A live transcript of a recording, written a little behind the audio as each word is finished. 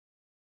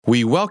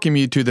We welcome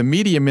you to the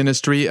media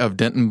ministry of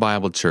Denton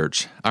Bible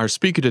Church. Our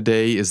speaker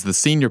today is the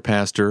senior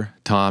pastor,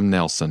 Tom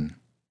Nelson.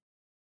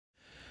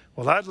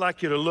 Well, I'd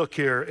like you to look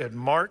here at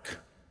Mark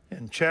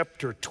in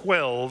chapter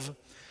 12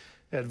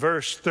 at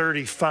verse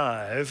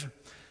 35.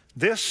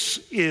 This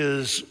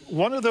is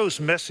one of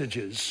those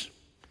messages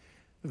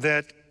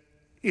that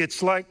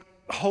it's like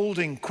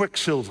holding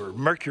quicksilver,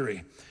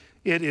 mercury.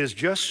 It is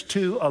just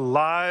too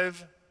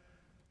alive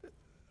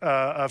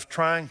of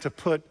trying to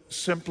put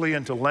simply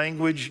into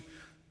language.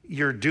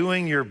 You're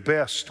doing your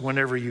best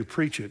whenever you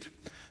preach it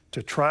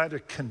to try to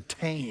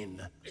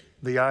contain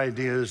the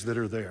ideas that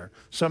are there.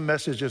 Some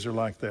messages are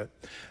like that.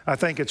 I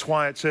think it's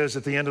why it says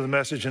at the end of the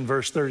message in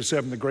verse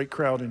 37, the great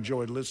crowd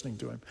enjoyed listening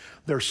to him.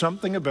 There's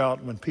something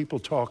about when people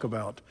talk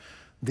about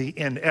the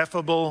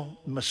ineffable,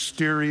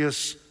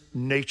 mysterious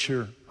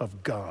nature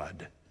of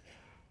God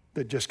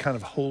that just kind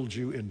of holds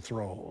you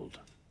enthralled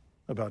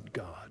about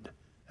God.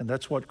 And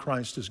that's what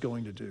Christ is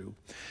going to do.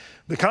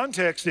 The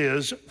context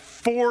is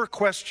 4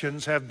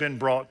 questions have been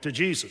brought to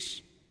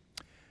Jesus.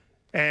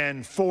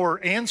 And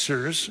 4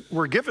 answers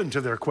were given to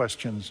their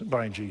questions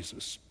by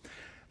Jesus.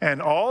 And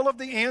all of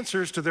the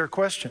answers to their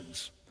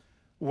questions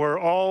were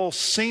all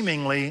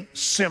seemingly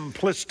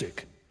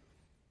simplistic.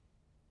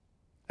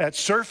 At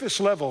surface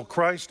level,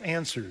 Christ's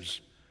answers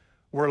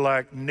were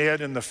like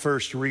Ned in the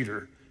First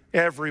Reader.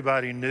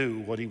 Everybody knew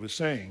what he was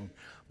saying.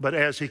 But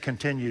as he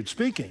continued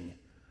speaking,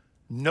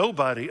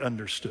 nobody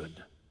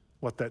understood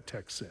what that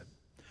text said.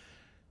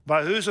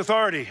 By whose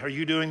authority are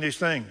you doing these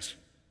things?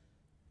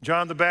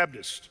 John the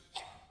Baptist,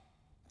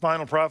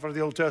 final prophet of the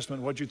Old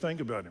Testament, what'd you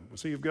think about him?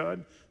 Was he of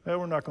God? Well,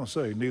 we're not going to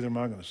say, neither am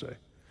I going to say.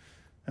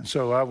 And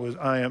so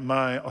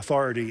my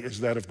authority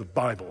is that of the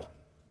Bible.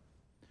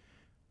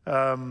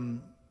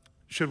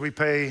 Should we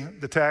pay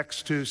the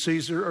tax to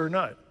Caesar or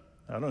not?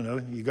 I don't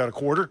know. You got a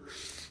quarter?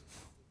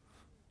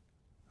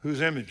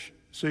 Whose image?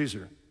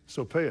 Caesar.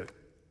 So pay it.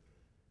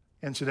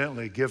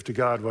 Incidentally, give to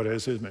God what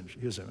is his image,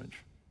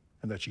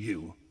 and that's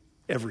you.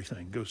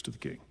 Everything goes to the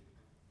king.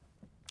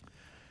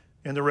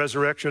 In the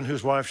resurrection,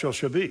 whose wife shall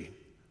she be?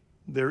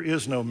 There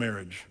is no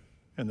marriage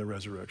in the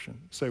resurrection.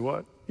 Say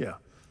what? Yeah,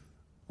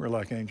 we're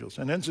like angels.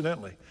 And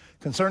incidentally,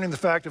 concerning the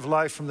fact of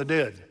life from the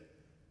dead,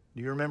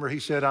 do you remember he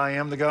said, I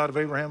am the God of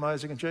Abraham,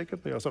 Isaac, and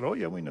Jacob? They all said, oh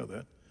yeah, we know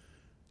that.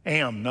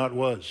 Am, not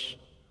was,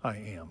 I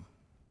am.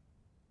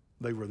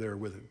 They were there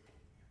with him.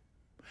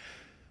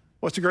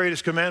 What's the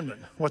greatest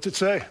commandment? What's it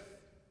say?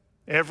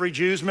 Every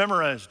Jew's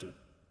memorized it.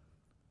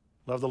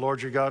 Love the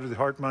Lord your God with your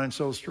heart, mind,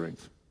 soul,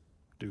 strength.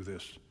 Do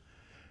this.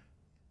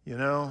 You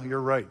know,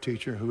 you're right,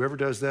 teacher. Whoever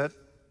does that,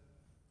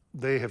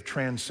 they have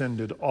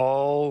transcended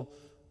all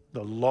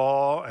the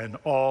law and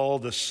all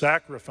the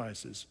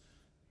sacrifices.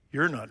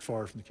 You're not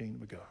far from the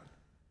kingdom of God.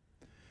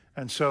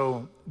 And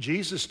so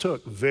Jesus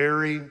took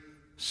very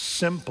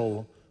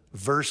simple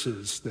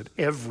verses that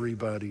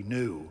everybody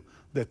knew,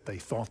 that they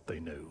thought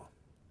they knew,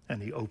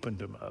 and he opened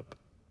them up.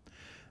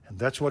 And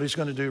that's what he's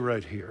going to do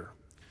right here.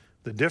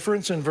 The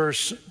difference in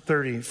verse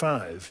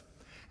 35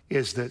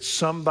 is that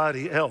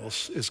somebody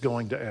else is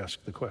going to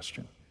ask the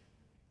question.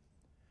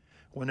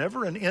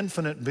 Whenever an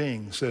infinite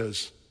being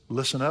says,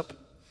 listen up,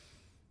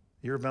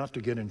 you're about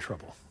to get in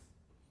trouble.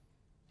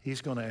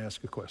 He's going to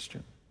ask a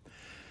question.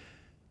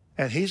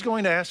 And he's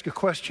going to ask a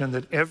question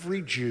that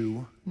every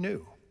Jew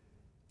knew.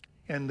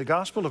 And the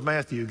Gospel of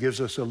Matthew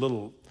gives us a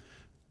little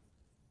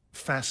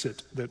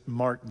facet that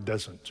Mark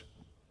doesn't.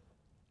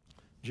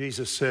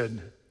 Jesus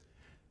said,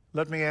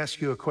 let me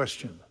ask you a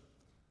question.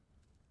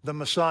 The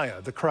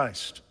Messiah, the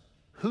Christ,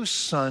 whose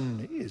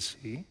son is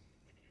he?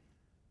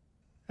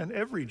 And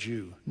every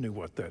Jew knew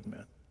what that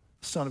meant.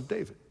 Son of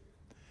David.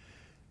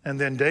 And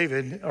then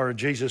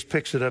Jesus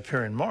picks it up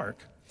here in Mark.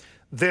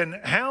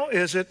 Then how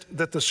is it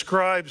that the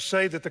scribes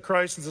say that the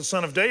Christ is the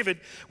son of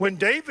David when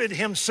David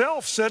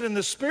himself said in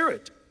the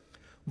Spirit,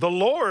 the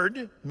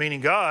Lord,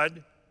 meaning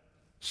God,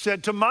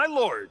 said to my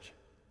Lord,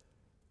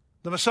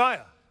 the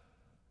Messiah,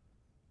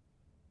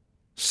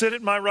 sit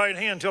at my right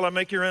hand till I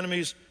make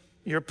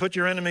put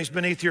your enemies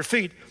beneath your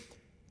feet.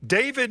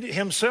 David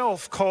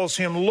himself calls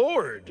him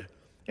Lord.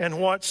 In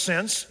what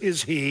sense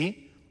is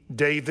he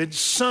David's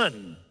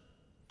son?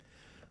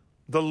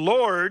 The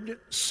Lord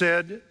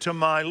said to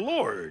my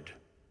Lord.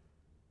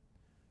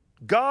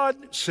 God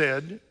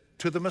said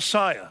to the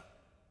Messiah,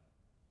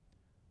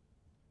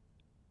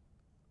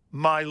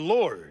 my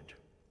Lord.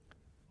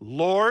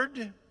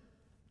 Lord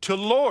to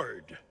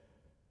Lord.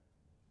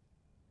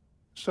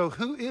 So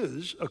who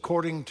is,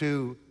 according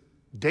to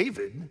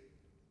David,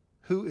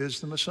 who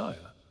is the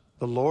Messiah?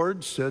 The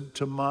Lord said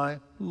to my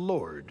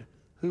Lord.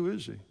 Who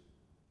is he?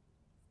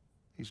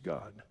 He's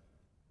God.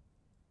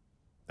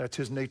 That's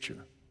his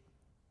nature.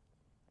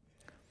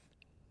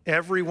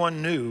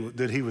 Everyone knew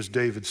that he was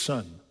David's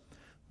son,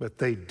 but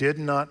they did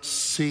not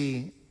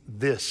see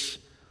this,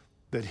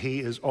 that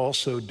he is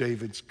also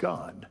David's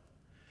God.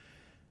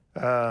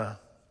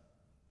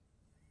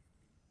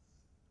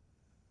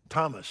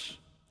 Thomas,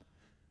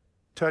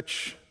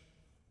 touch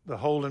the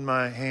hole in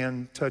my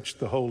hand, touch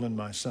the hole in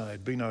my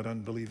side. Be not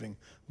unbelieving,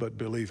 but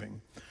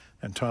believing.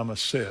 And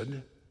Thomas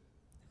said,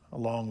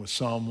 along with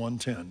Psalm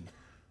 110,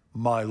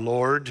 my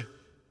Lord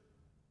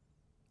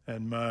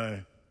and my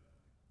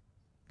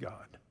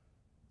God.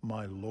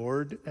 My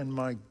Lord and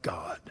my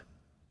God.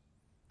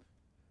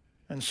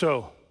 And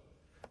so,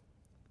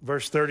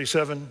 verse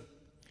 37,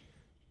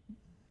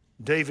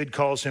 David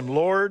calls him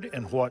Lord.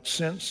 In what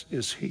sense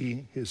is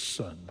he his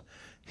son?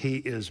 He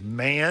is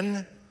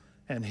man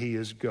and he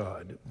is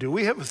God. Do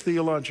we have a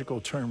theological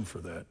term for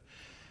that?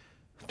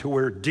 To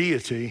where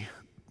deity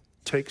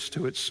takes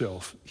to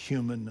itself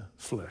human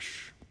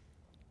flesh.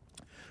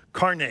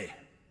 Carne,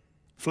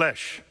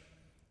 flesh.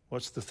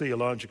 What's the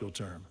theological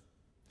term?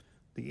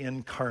 The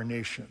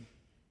incarnation.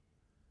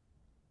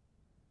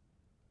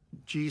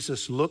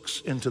 Jesus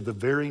looks into the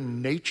very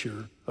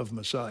nature of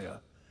Messiah.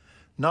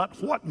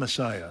 Not what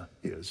Messiah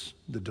is,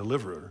 the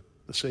deliverer,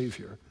 the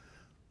Savior,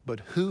 but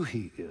who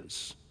he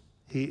is.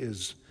 He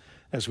is,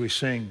 as we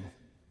sing,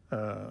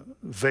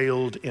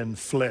 veiled in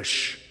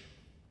flesh,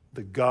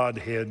 the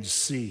Godhead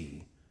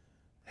see.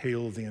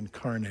 Hail the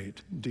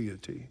incarnate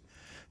deity.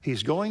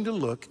 He's going to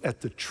look at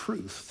the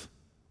truth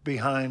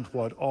behind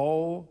what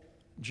all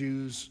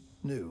Jews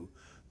knew,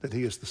 that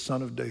he is the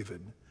son of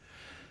David.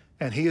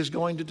 And he is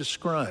going to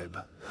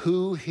describe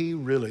who he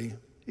really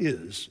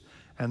is,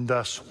 and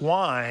thus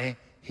why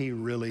he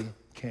really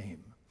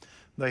came.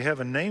 They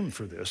have a name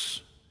for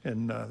this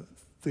in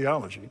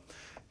theology.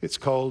 It's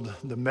called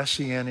the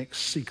Messianic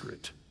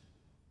secret,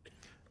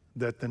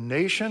 that the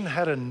nation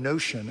had a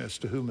notion as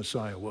to who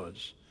Messiah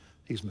was.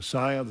 He's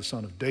Messiah, the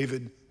son of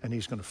David, and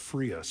he's going to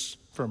free us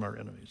from our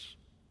enemies.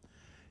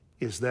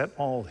 Is that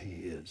all he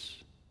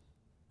is?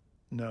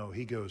 No,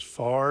 he goes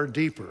far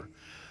deeper,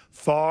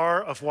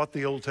 far of what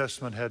the Old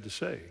Testament had to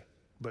say,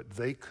 but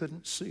they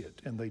couldn't see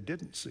it, and they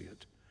didn't see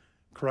it.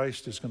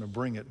 Christ is going to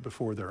bring it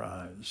before their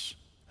eyes,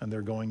 and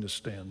they're going to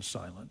stand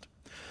silent.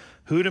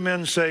 Who do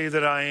men say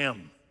that I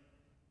am?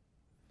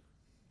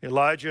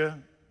 Elijah,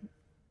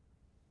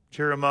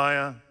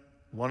 Jeremiah,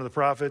 one of the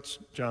prophets,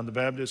 John the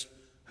Baptist.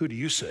 Who do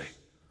you say?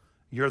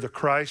 You're the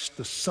Christ,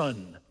 the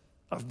Son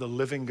of the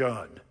living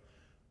God.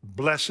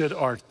 Blessed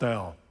art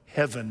thou.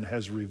 Heaven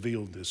has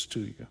revealed this to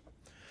you.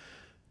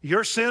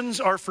 Your sins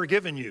are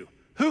forgiven you.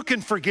 Who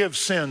can forgive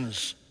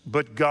sins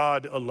but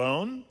God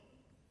alone?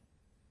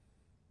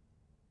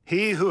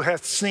 He who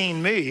hath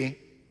seen me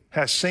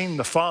has seen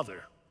the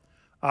Father.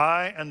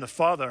 I and the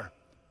Father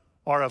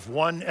are of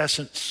one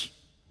essence.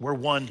 We're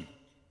one.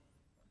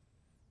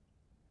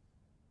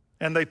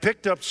 And they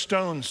picked up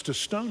stones to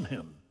stone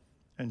him.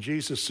 And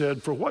Jesus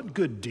said, for what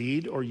good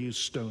deed are you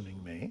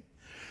stoning me?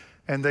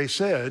 And they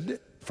said,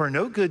 for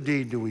no good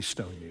deed do we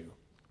stone you,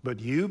 but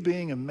you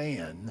being a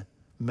man,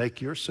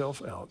 make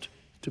yourself out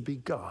to be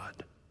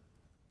God.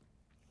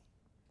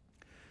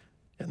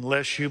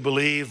 Unless you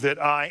believe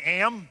that I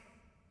am,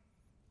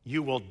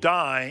 you will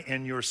die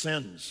in your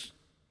sins.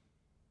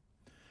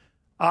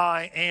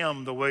 I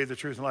am the way, the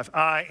truth, and life.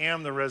 I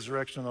am the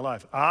resurrection and the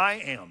life.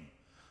 I am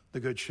the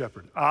good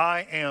shepherd.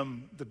 I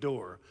am the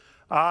door.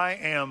 I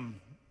am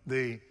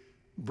the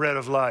bread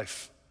of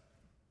life.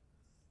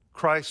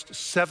 Christ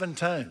 7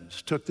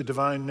 times took the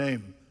divine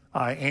name,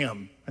 I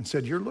am, and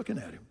said, you're looking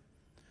at him.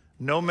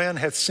 No man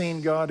hath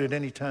seen God at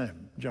any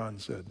time, John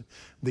said.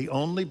 The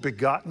only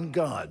begotten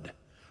God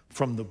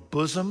from the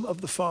bosom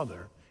of the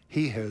Father,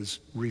 he has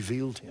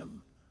revealed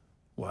him.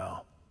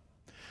 Wow.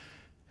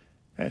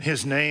 And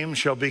his name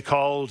shall be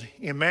called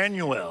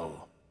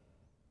Emmanuel.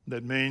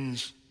 That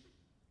means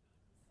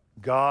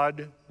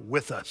God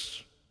with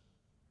us.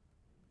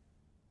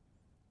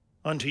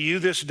 Unto you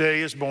this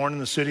day is born in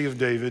the city of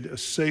David a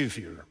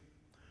Savior,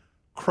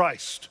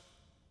 Christ,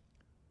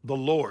 the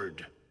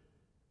Lord.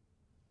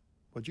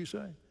 What'd you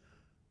say?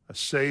 A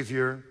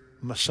Savior,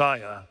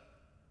 Messiah,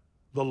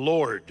 the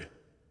Lord.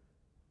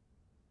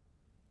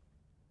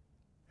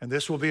 And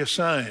this will be a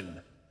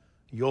sign.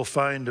 You'll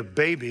find a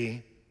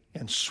baby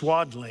in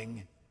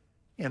swaddling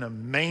in a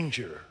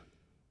manger.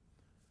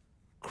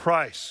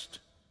 Christ,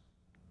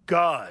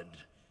 God,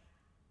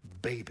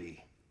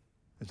 baby.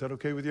 Is that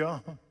okay with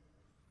y'all?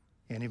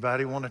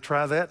 Anybody want to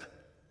try that?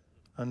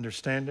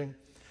 Understanding?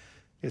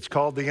 It's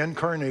called the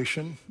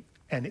incarnation.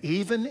 And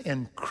even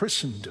in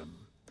Christendom,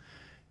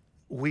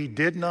 we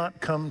did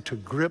not come to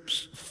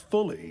grips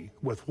fully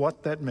with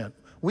what that meant.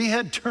 We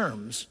had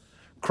terms.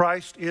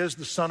 Christ is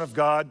the Son of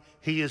God.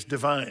 He is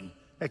divine.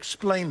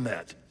 Explain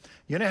that.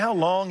 You know how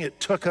long it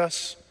took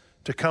us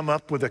to come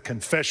up with a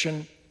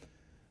confession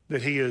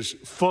that he is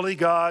fully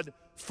God,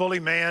 fully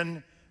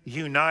man,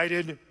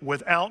 united,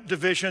 without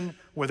division,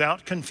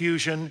 without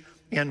confusion,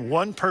 in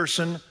one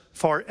person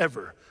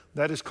forever.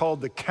 That is called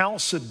the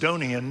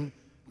Chalcedonian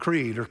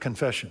Creed or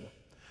Confession.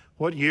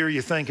 What year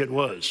you think it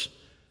was?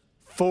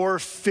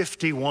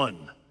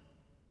 451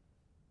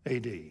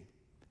 AD.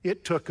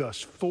 It took us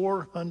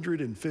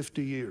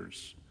 450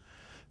 years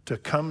to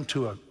come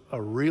to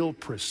a real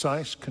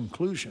precise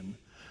conclusion,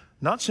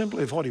 not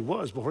simply of what he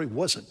was, but what he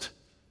wasn't.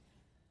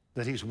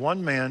 That he's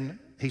one man,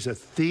 he's a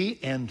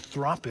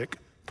theanthropic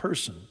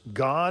person,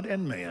 God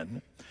and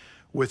man,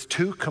 with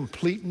two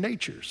complete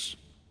natures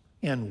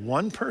in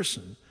one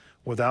person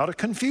without a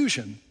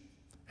confusion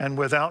and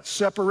without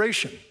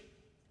separation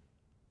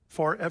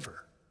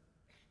forever.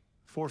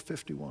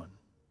 451.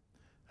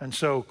 And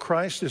so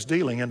Christ is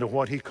dealing into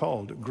what he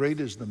called,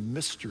 great is the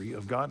mystery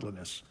of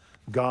godliness,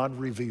 God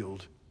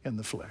revealed in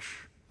the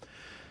flesh.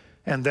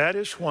 And that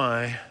is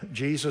why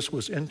Jesus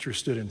was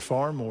interested in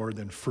far more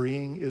than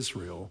freeing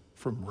Israel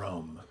from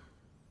Rome.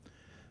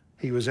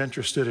 He was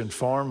interested in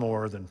far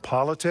more than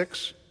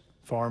politics,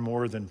 far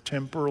more than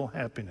temporal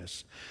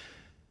happiness.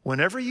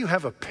 Whenever you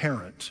have a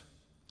parent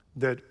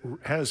that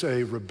has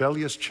a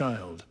rebellious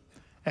child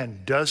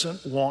and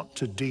doesn't want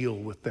to deal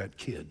with that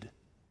kid,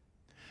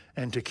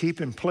 and to keep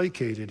him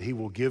placated, he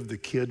will give the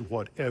kid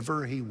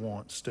whatever he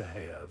wants to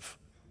have.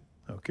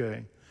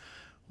 Okay?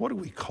 What do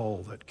we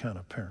call that kind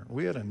of parent?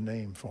 We had a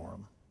name for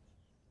him.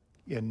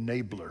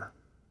 Enabler.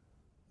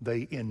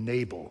 They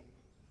enable.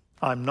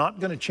 I'm not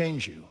going to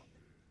change you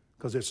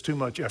because it's too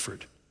much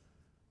effort.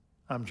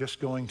 I'm just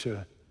going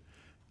to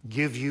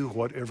give you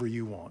whatever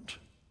you want.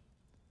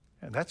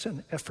 And that's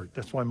an effort.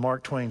 That's why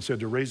Mark Twain said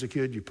to raise a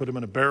kid, you put him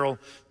in a barrel,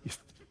 you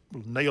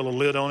nail a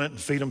lid on it and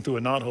feed him through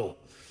a knothole.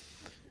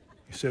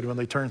 He said when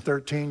they turn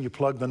 13, you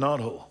plug the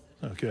knothole.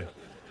 Okay.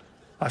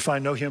 I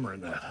find no humor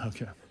in that.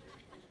 Okay.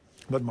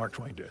 But Mark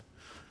Twain did.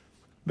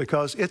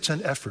 Because it's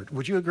an effort.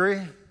 Would you agree?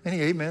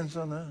 Any amens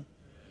on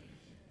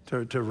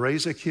that? To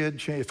raise a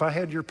kid, if I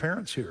had your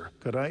parents here,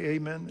 could I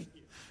amen?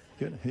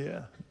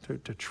 Yeah.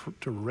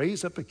 To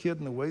raise up a kid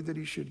in the way that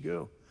he should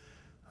go.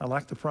 I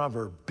like the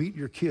proverb, beat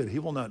your kid, he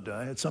will not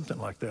die. It's something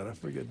like that. I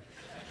forget.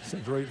 It's a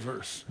great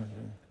verse.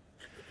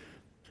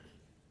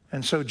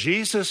 And so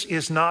Jesus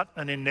is not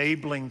an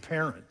enabling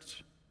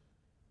parent.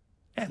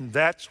 And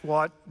that's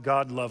what,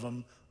 God love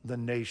him, the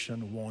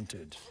nation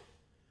wanted.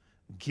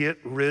 Get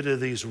rid of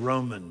these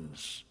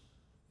Romans.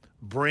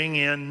 Bring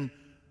in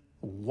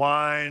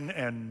wine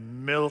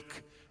and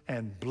milk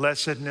and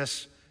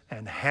blessedness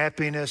and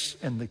happiness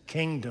in the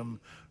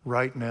kingdom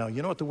right now.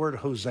 You know what the word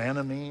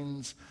Hosanna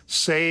means?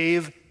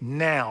 Save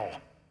now.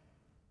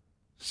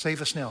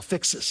 Save us now.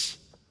 Fix us.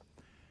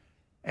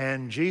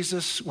 And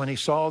Jesus, when he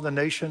saw the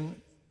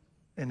nation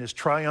in his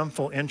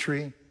triumphal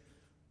entry,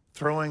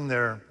 throwing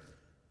their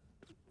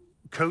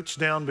coats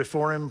down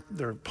before him,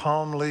 their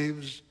palm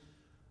leaves,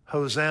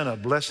 Hosanna,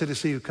 blessed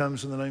is he who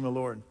comes in the name of the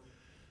Lord.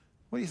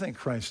 What do you think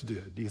Christ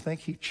did? Do you think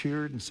he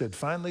cheered and said,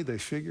 finally they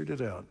figured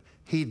it out?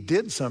 He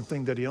did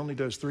something that he only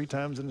does 3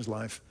 times in his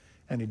life,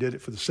 and he did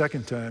it for the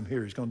second time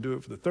here. He's going to do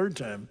it for the 3rd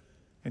time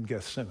in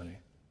Gethsemane.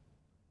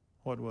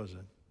 What was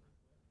it?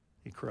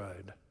 He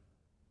cried.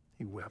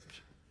 He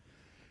wept.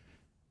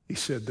 He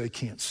said, they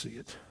can't see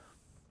it.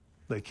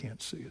 They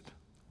can't see it.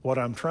 What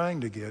I'm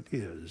trying to get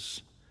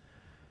is,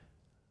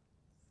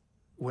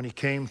 when he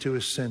came to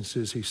his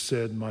senses, he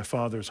said, my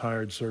father's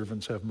hired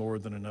servants have more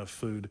than enough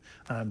food.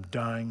 I'm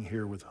dying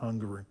here with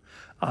hunger.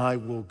 I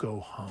will go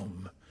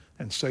home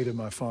and say to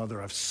my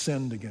father, I've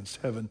sinned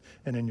against heaven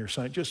and in your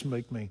sight. Just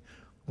make me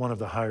one of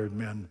the hired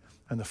men.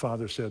 And the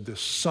father said, this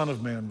son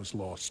of man was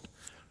lost.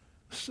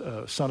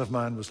 Son of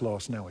mine was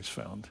lost, now he's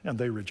found. And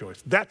they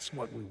rejoiced. That's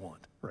what we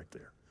want right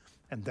there.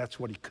 And that's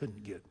what he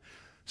couldn't get.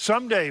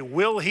 Someday,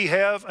 will he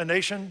have a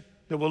nation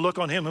that will look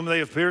on him whom they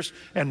have pierced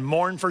and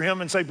mourn for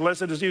him and say,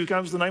 blessed is he who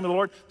comes in the name of the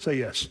Lord? Say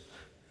yes.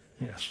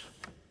 Yes.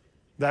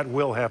 That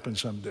will happen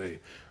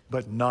someday,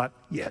 but not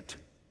yet.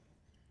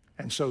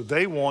 And so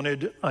they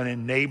wanted an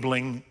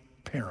enabling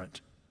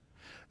parent.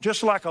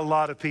 Just like a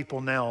lot of people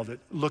now that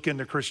look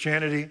into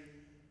Christianity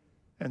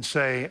and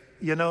say,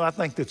 you know, I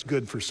think that's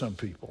good for some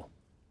people,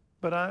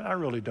 but I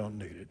really don't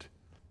need it.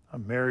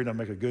 I'm married, I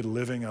make a good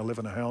living, I live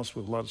in a house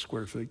with a lot of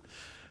square feet.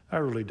 I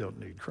really don't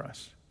need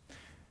Christ.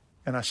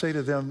 And I say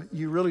to them,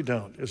 you really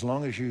don't, as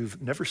long as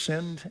you've never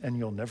sinned and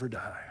you'll never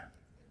die.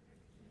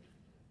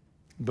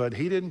 But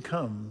he didn't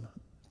come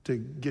to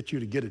get you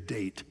to get a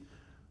date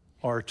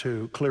or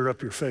to clear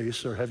up your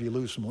face or have you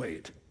lose some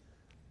weight.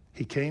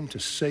 He came to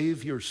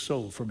save your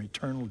soul from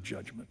eternal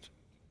judgment.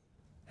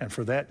 And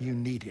for that, you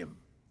need him.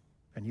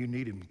 And you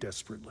need him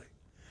desperately.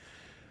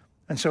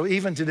 And so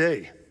even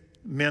today,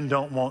 men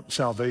don't want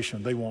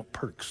salvation. They want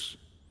perks.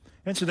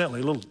 Incidentally,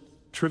 a little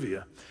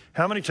trivia.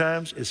 How many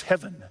times is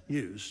heaven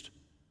used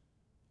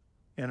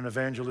in an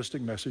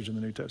evangelistic message in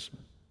the New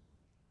Testament?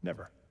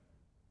 Never.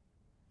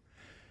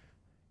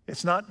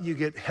 It's not you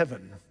get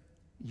heaven.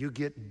 You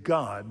get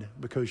God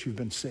because you've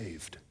been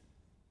saved.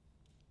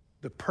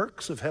 The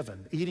perks of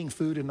heaven, eating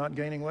food and not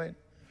gaining weight,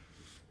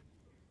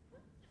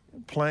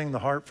 playing the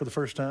harp for the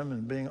first time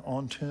and being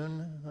on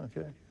tune,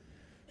 okay,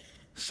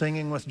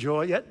 singing with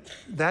joy, yet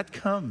that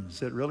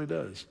comes, it really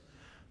does.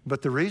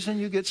 But the reason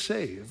you get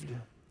saved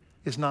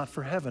is not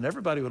for heaven.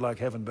 Everybody would like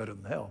heaven better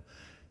than hell.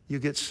 You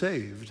get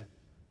saved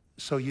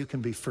so you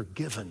can be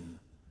forgiven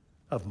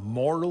of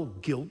moral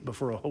guilt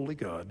before a holy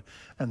God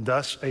and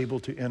thus able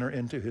to enter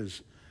into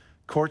his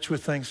courts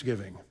with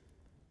thanksgiving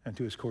and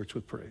to his courts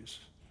with praise.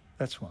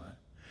 That's why.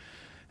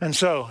 And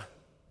so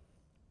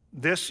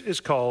this is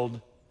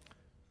called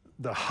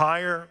the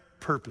higher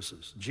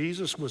purposes.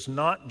 Jesus was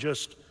not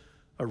just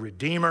a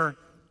redeemer,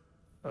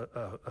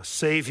 a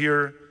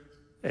savior,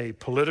 a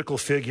political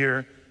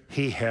figure.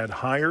 He had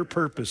higher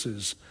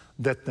purposes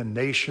that the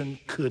nation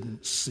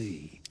couldn't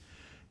see.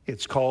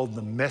 It's called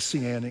the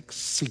Messianic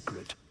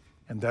secret,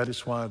 and that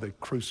is why they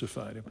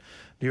crucified him.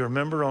 Do you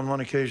remember on one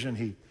occasion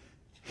he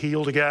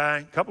healed a guy,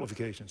 a couple of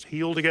occasions,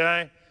 healed a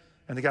guy,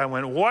 and the guy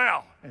went,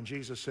 wow, and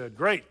Jesus said,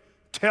 great,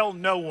 tell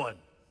no one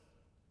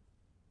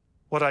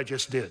what I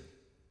just did.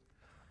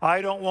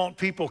 I don't want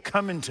people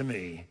coming to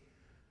me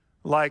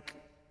like,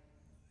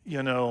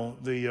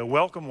 the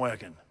welcome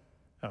wagon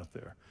out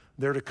there.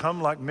 They're to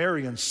come like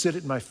Mary and sit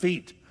at my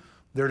feet.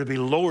 They're to be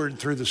lowered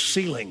through the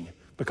ceiling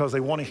because they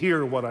want to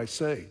hear what I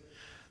say.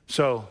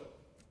 So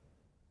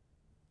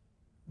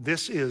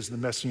this is the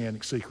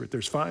Messianic secret.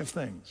 There's 5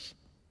 things.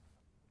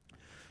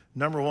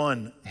 Number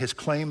 1, his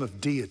claim of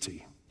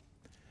deity,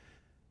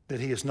 that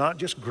he is not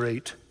just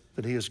great,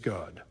 that he is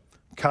God.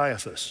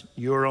 Caiaphas,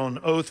 you are on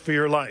oath for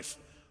your life.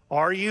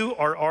 Are you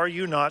or are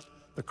you not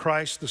the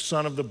Christ, the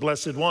Son of the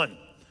Blessed One?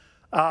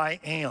 I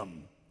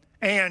am.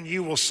 And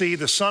you will see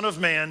the Son of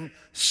Man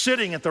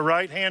sitting at the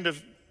right hand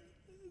of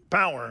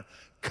power,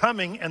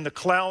 coming in the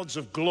clouds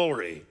of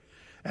glory.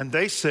 And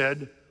they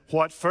said,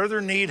 what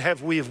further need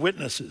have we of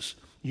witnesses?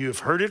 You have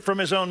heard it from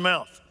his own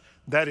mouth.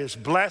 That is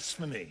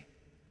blasphemy.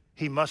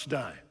 He must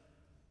die.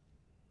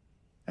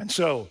 And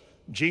so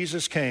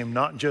Jesus came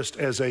not just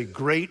as a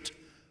great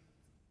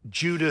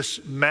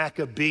Judas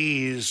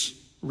Maccabees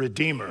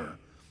redeemer.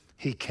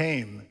 He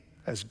came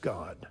as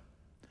God.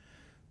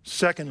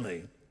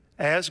 Secondly,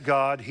 as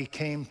God, he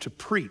came to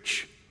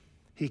preach.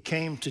 He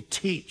came to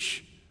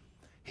teach.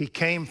 He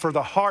came for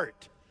the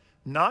heart,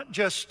 not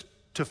just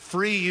to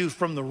free you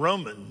from the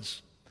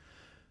Romans,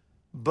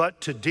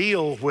 but to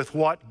deal with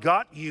what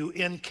got you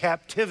in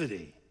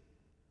captivity.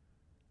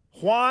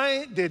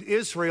 Why did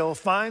Israel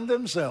find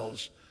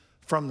themselves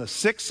from the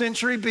 6th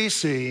century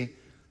BC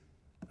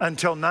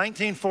until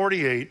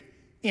 1948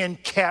 in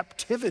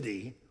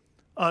captivity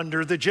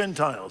under the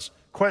Gentiles?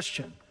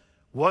 Question,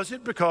 was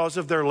it because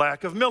of their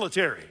lack of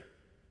military?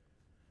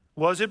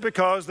 Was it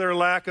because their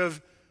lack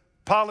of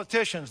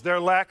politicians, their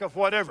lack of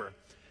whatever?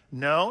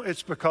 No,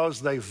 it's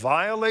because they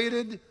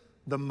violated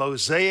the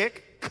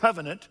Mosaic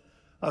covenant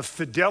of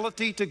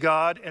fidelity to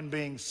God and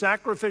being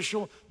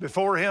sacrificial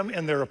before him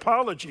in their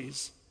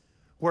apologies,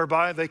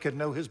 whereby they could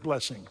know his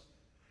blessing.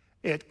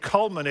 It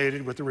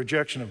culminated with the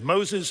rejection of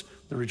Moses,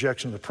 the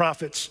rejection of the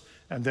prophets,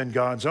 and then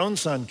God's own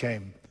son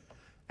came,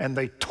 and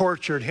they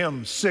tortured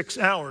him 6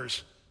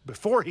 hours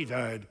before he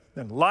died,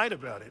 then lied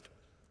about it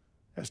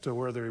as to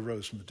whether he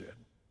rose from the dead.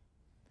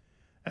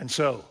 And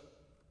so,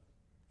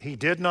 he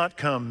did not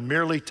come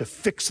merely to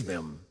fix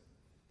them.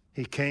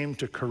 He came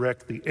to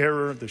correct the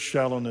error, the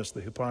shallowness,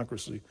 the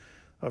hypocrisy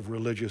of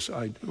religious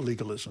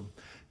legalism.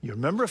 You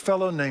remember a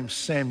fellow named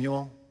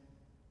Samuel?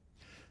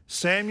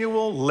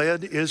 Samuel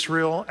led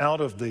Israel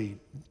out of the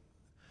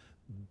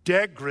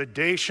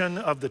degradation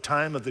of the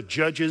time of the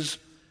judges.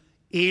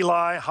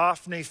 Eli,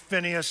 Hophni,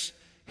 Phinehas.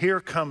 Here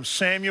comes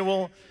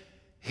Samuel.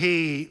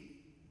 He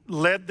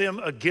led them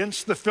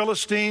against the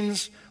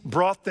Philistines,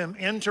 brought them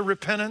into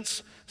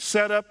repentance,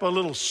 set up a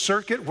little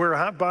circuit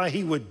whereby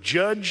he would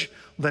judge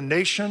the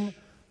nation.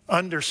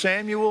 Under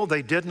Samuel,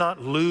 they did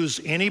not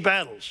lose any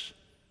battles.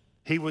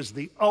 He was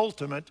the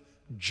ultimate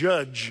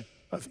judge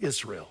of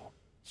Israel.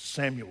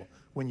 Samuel.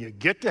 When you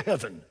get to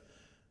heaven,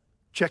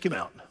 check him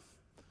out.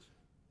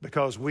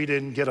 Because we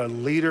didn't get a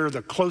leader,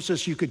 the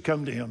closest you could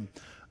come to him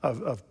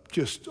of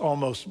just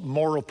almost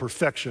moral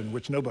perfection,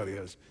 which nobody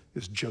has,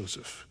 is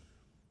Joseph.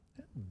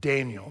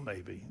 Daniel,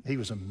 maybe. He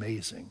was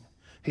amazing.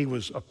 He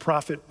was a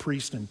prophet,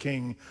 priest, and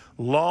king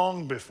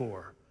long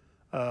before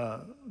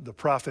the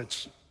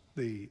prophets,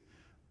 the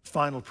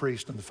final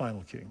priest and the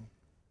final king,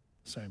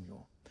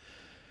 Samuel.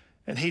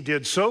 And he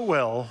did so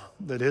well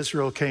that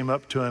Israel came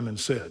up to him and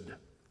said,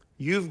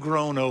 you've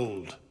grown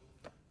old.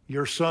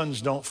 Your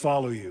sons don't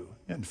follow you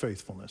in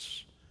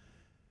faithfulness.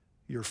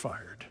 You're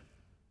fired.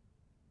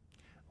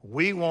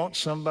 We want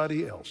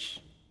somebody else.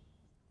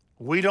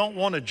 We don't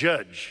want a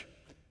judge.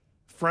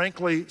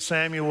 Frankly,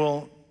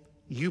 Samuel,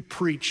 you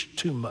preach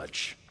too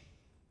much.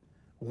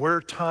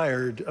 We're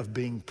tired of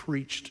being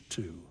preached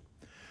to.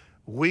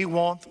 We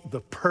want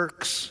the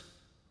perks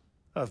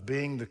of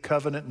being the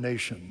covenant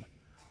nation,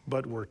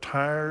 but we're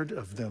tired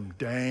of them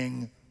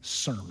dang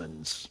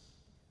sermons.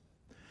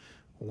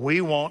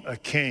 We want a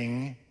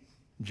king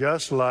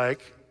just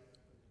like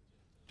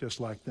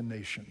the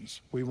nations.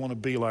 We want to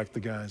be like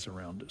the guys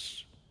around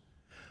us.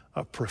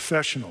 A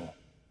professional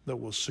that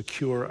will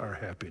secure our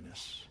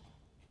happiness.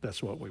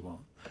 That's what we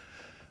want.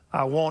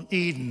 I want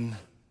Eden,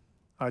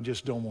 I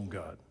just don't want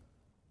God.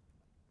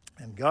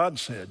 And God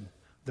said,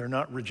 they're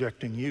not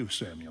rejecting you,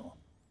 Samuel.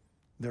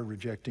 They're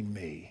rejecting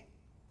me.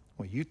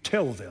 Well, you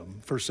tell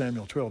them, 1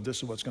 Samuel 12, this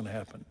is what's going to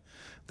happen.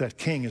 That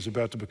king is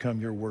about to become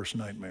your worst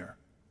nightmare.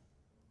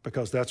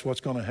 Because that's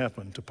what's going to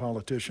happen to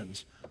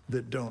politicians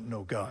that don't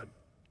know God.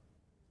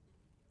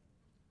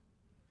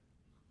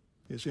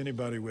 Is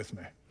anybody with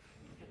me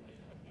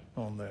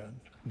on that?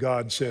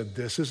 God said,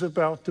 this is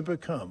about to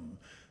become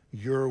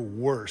your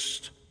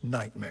worst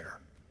nightmare.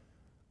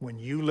 When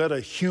you let a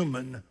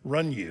human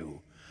run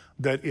you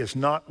that is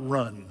not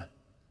run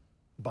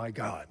by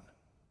God,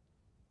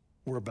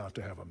 we're about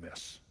to have a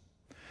mess.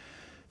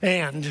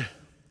 And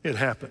it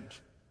happened.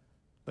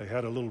 They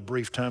had a little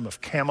brief time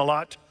of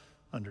Camelot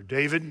under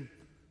David,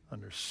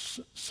 under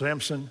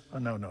Samson.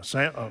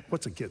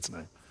 What's the kid's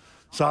name?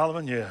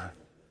 Solomon, yeah.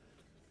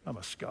 I'm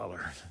a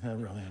scholar. I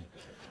really am.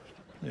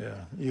 Yeah,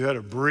 you had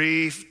a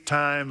brief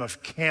time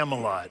of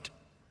Camelot.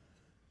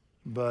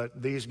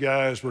 But these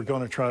guys were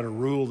going to try to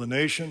rule the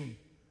nation.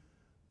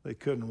 They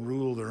couldn't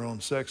rule their own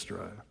sex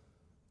drive.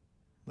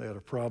 They had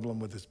a problem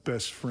with his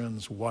best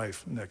friend's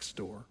wife next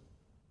door.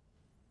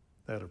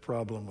 They had a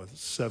problem with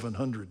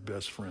 700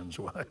 best friends'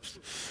 wives.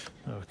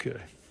 Okay.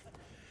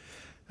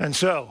 And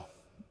so,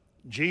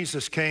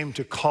 Jesus came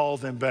to call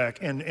them back.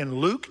 And in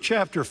Luke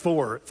chapter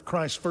 4,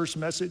 Christ's first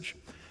message,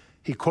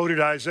 he quoted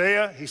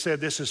Isaiah. He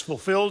said, "This is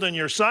fulfilled in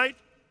your sight.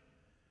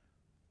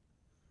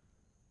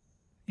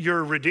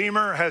 Your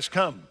Redeemer has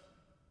come."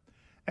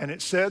 And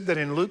it said that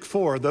in Luke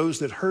 4, those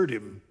that heard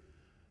him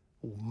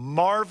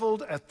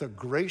marveled at the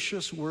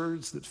gracious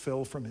words that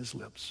fell from his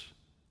lips.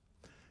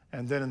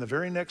 And then in the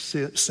very next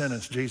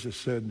sentence, Jesus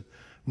said,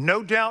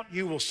 "No doubt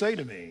you will say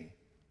to me,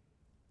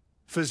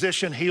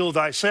 'Physician, heal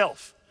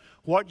thyself.'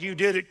 What you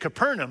did at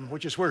Capernaum,"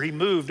 which is where he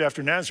moved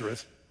after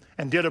Nazareth,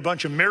 and did a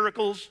bunch of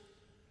miracles,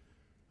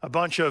 a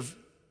bunch of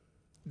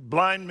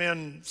blind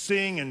men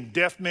seeing and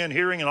deaf men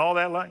hearing and all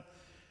that like.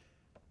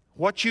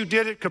 What you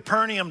did at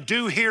Capernaum,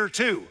 do here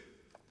too.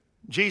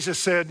 Jesus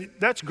said,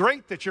 "That's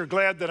great that you're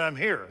glad that I'm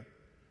here.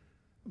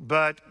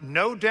 But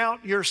no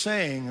doubt you're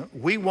saying,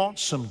 we want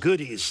some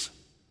goodies.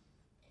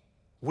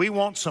 We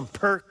want some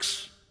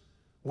perks.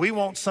 We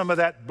want some of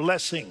that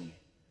blessing,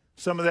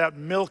 some of that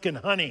milk and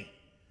honey.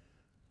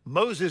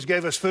 Moses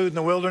gave us food in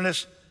the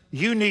wilderness.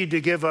 You need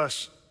to give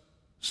us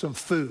some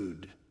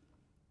food."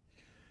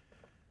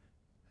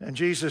 And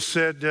Jesus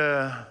said,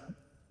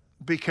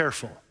 be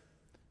careful.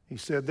 He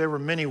said, there were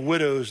many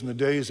widows in the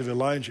days of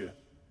Elijah.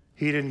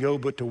 He didn't go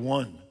but to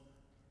one,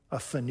 a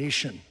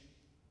Phoenician,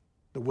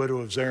 the widow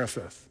of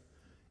Zarephath.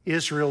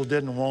 Israel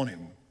didn't want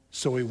him,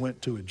 so he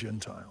went to a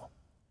Gentile.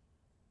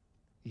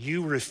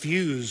 You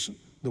refuse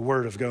the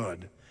word of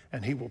God,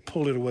 and he will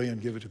pull it away and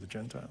give it to the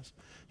Gentiles.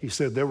 He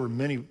said there were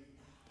many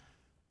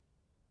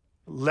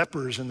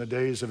lepers in the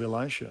days of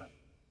Elisha,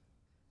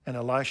 and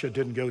Elisha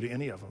didn't go to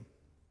any of them.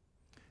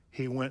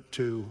 He went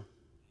to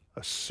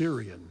a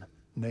Syrian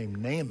named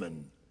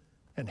Naaman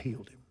and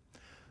healed him.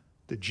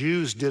 The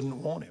Jews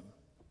didn't want him.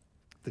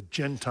 The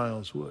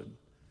Gentiles would.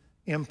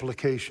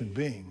 Implication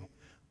being,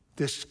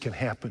 this can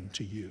happen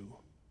to you.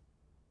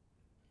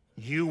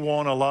 You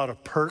want a lot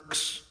of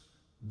perks?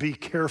 Be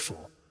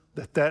careful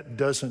that that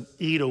doesn't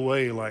eat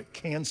away like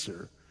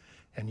cancer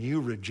and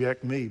you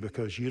reject me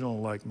because you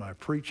don't like my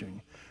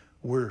preaching.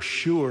 We're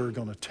sure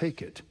going to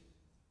take it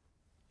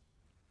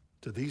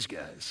to these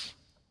guys.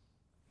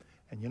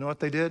 And you know what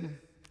they did?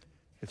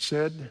 It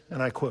said,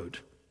 and I quote,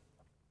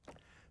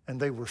 "And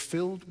they were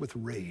filled with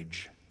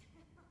rage,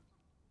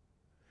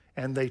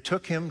 and they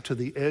took him to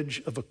the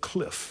edge of a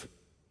cliff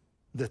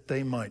that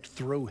they might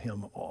throw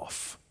him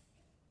off."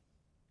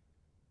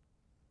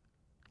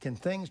 Can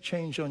things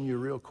change on you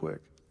real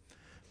quick?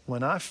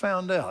 When I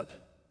found out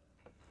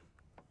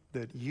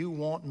that you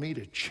want me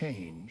to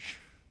change,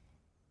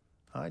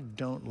 I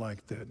don't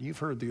like that. You've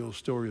heard the old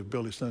story of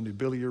Billy Sunday.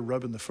 Billy, you're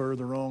rubbing the fur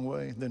the wrong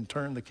way, then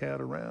turn the cat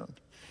around.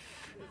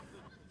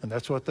 And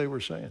that's what they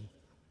were saying.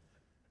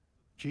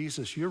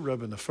 Jesus, you're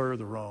rubbing the fur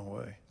the wrong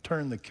way.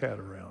 Turn the cat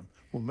around.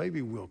 Well,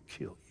 maybe we'll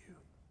kill you.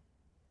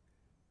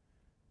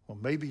 Well,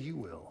 maybe you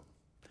will.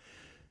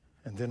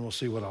 And then we'll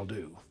see what I'll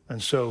do.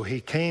 And so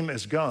he came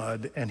as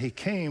God, and he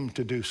came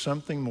to do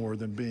something more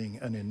than being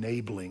an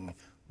enabling,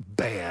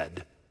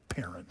 bad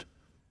parent.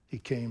 He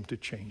came to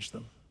change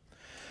them.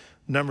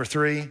 Number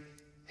 3,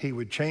 he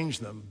would change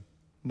them,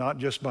 not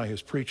just by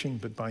his preaching,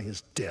 but by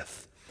his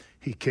death.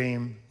 He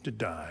came to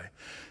die.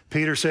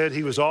 Peter said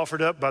he was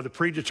offered up by the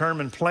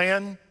predetermined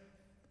plan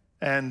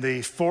and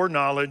the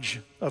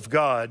foreknowledge of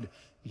God.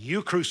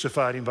 You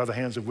crucified him by the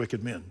hands of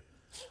wicked men.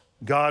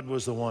 God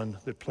was the one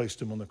that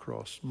placed him on the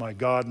cross. My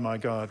God,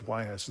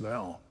 why hast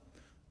thou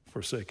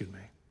forsaken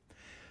me?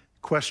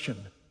 Question,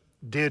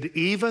 did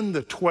even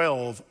the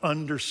 12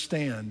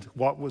 understand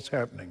what was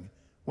happening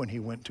when he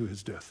went to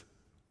his death?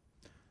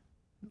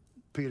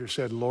 Peter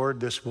said, Lord,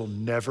 this will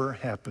never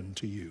happen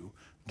to you.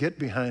 Get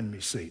behind me,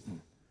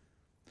 Satan.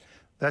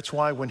 That's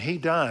why when he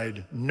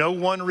died, no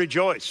one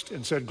rejoiced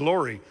and said,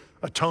 glory,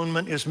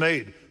 atonement is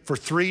made. For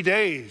 3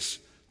 days,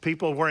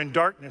 people were in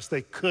darkness.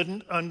 They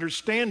couldn't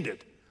understand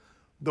it.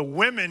 The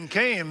women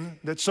came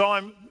that saw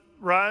him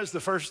rise the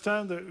first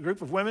time, the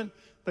group of women,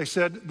 they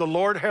said, the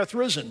Lord hath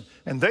risen.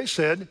 And they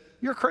said,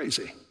 you're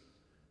crazy.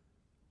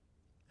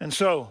 And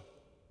so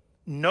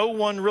no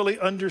one really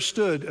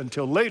understood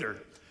until later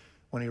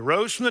when he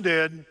rose from the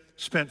dead,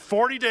 spent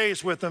 40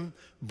 days with them,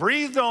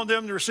 breathed on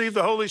them to receive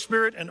the Holy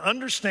Spirit and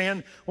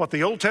understand what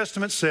the Old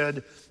Testament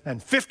said.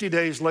 And 50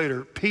 days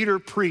later, Peter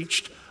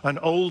preached an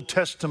Old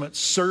Testament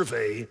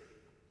survey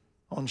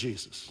on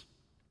Jesus.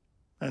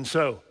 And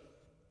so,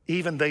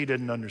 Even they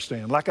didn't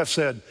understand. Like I've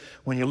said,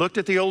 when you looked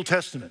at the Old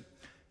Testament,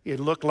 it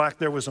looked like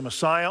there was a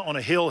Messiah on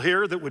a hill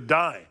here that would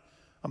die,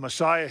 a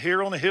Messiah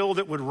here on a hill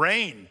that would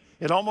reign.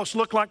 It almost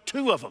looked like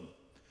two of them.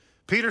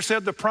 Peter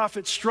said the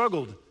prophets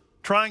struggled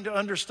trying to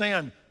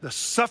understand the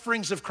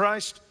sufferings of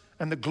Christ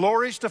and the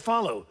glories to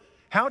follow.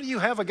 How do you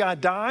have a guy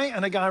die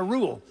and a guy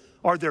rule?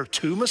 Are there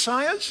two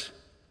Messiahs?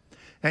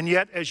 And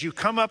yet, as you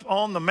come up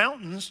on the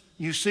mountains,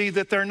 you see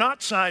that they're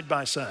not side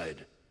by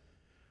side.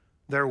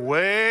 They're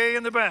way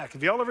in the back.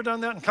 Have y'all ever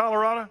done that in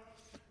Colorado?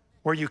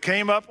 Where you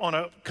came up on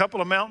a couple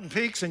of mountain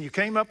peaks and you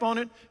came up on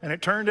it and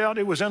it turned out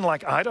it was in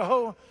like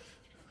Idaho?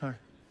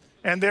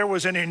 And there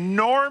was an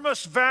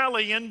enormous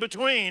valley in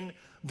between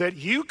that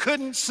you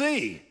couldn't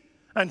see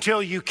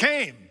until you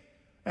came.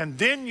 And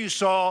then you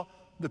saw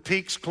the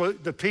peaks,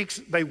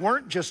 they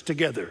weren't just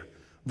together.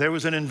 There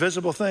was an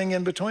invisible thing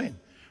in between.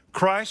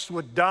 Christ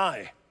would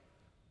die.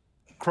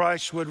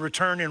 Christ would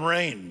return and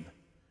reign.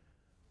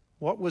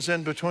 What was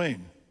in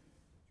between?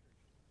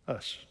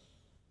 Us,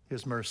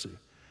 his mercy.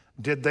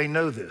 Did they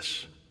know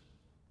this?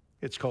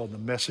 It's called the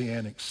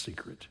Messianic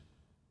secret.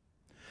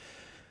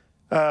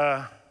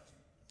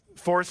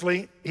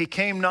 Fourthly, he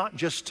came not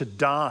just to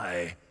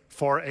die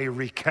for a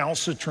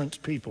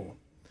recalcitrant people,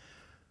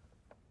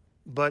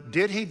 but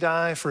did he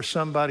die for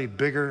somebody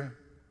bigger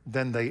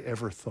than they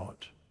ever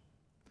thought?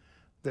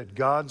 That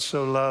God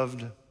so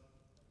loved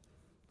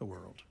the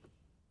world.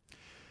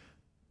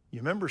 You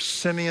remember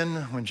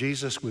Simeon when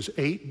Jesus was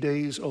 8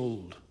 days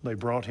old? They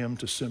brought him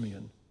to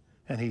Simeon,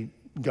 and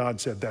God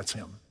said, "That's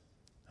him."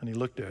 And he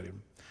looked at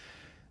him,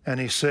 and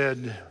he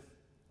said,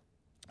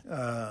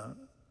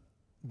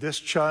 "This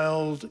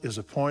child is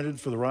appointed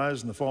for the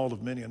rise and the fall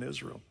of many in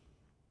Israel,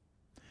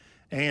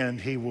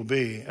 and he will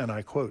be," and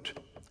I quote,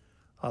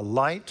 "a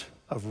light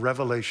of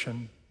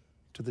revelation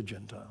to the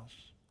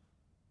Gentiles."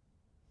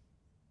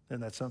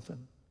 Isn't that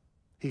something?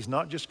 He's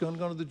not just going to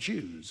go to the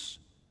Jews.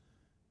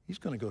 He's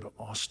going to go to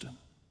Austin.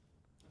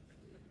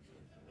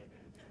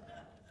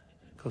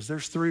 Because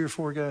there's 3 or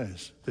 4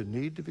 guys that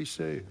need to be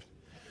saved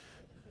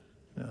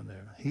down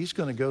there. He's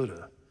going to go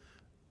to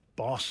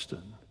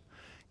Boston.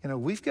 You know,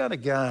 we've got a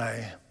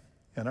guy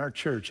in our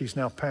church. He's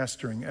now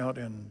pastoring out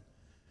in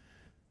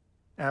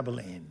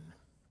Abilene.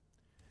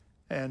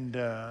 And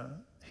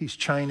he's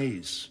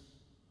Chinese.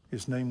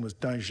 His name was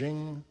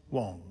Daijing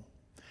Wong.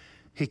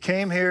 He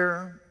came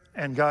here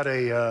and got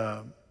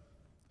a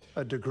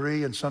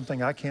degree in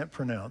something I can't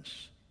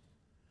pronounce.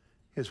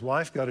 His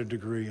wife got a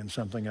degree in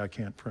something I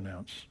can't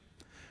pronounce.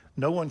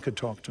 No one could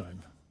talk to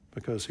him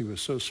because he was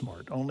so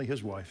smart. Only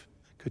his wife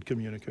could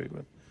communicate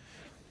with him.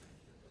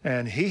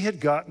 And he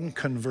had gotten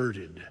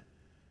converted.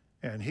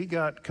 And he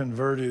got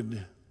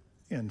converted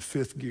in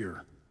 5th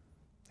gear.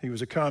 He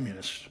was a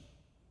communist.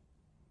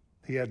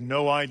 He had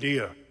no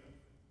idea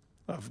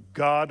of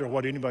God or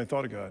what anybody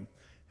thought of God.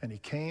 And he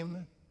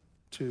came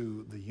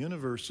to the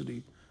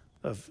University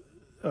of,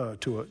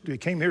 he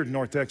came here to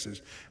North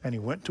Texas, and he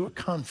went to a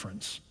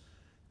conference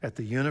at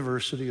the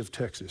University of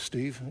Texas.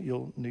 Steve,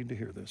 you'll need to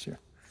hear this here.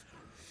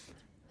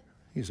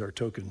 He's our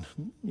token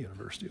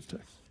University of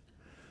Texas.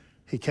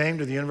 He came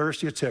to the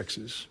University of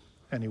Texas,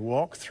 and he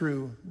walked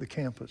through the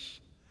campus,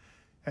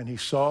 and he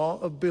saw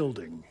a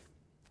building,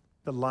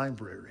 the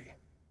library.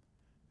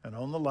 And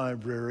on the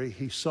library,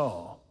 he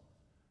saw,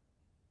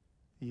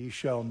 "Ye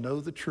shall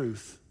know the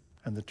truth,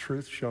 and the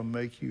truth shall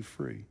make you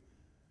free."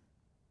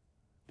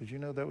 Did you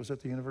know that was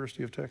at the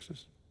University of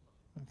Texas?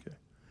 Okay.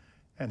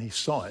 And he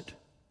saw it.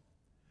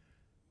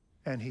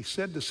 And he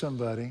said to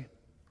somebody,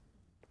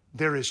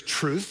 "There is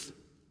truth."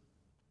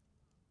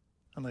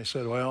 And they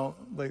said, "Well,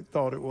 they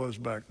thought it was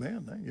back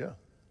then." Yeah.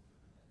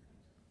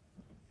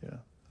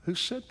 Who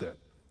said that?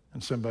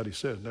 And somebody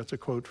said, "That's a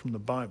quote from the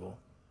Bible."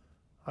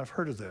 I've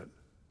heard of that.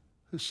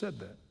 Who said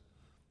that?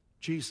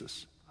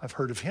 Jesus. I've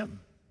heard of him.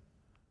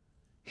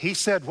 He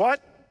said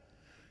what?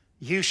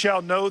 "You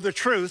shall know the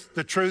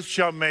truth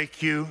shall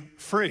make you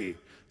free."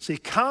 See,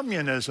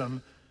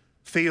 communism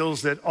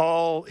feels that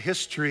all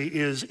history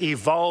is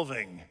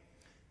evolving.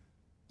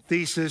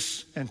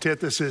 Thesis,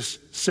 antithesis,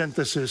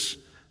 synthesis,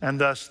 and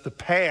thus the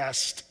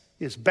past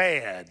is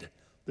bad.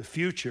 The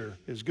future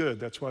is good.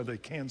 That's why they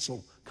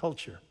cancel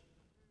culture.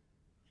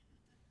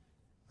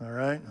 All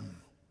right?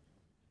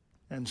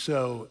 And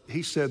so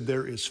he said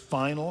there is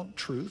final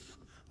truth,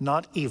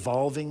 not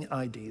evolving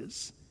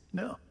ideas.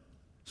 No,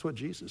 that's what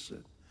Jesus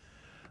said.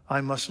 I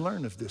must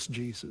learn of this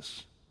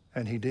Jesus.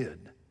 And he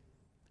did.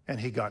 And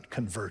he got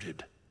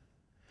converted.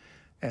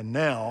 And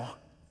now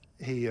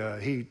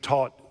he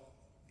taught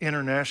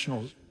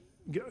international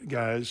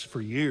guys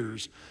for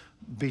years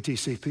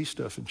BTCP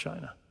stuff in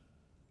China.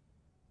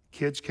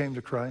 Kids came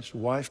to Christ.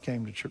 Wife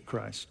came to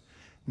Christ.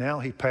 Now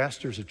he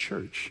pastors a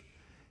church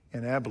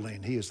in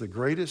Abilene. He is the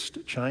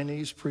greatest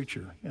Chinese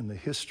preacher in the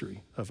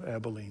history of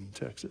Abilene,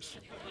 Texas.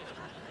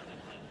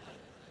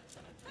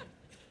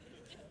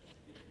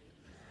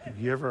 Have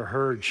you ever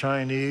heard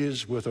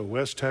Chinese with a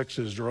West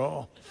Texas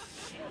drawl?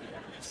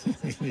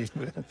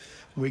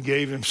 We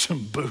gave him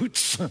some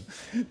boots.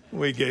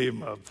 We gave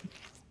him a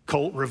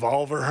Colt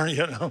revolver,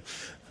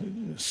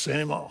 sent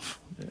him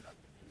off. Yeah.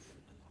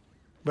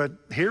 But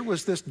here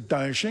was this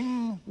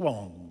Daixing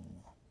Wang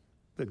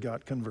that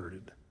got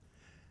converted.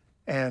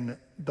 And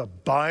the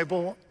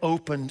Bible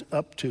opened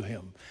up to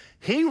him.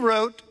 He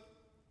wrote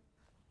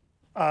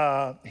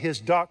his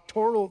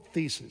doctoral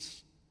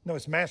thesis,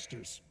 his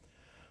master's,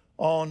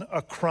 on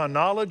a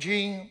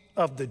chronology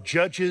of the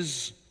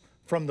judges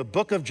from the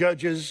book of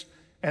Judges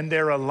and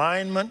their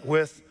alignment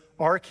with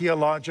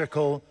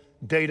archaeological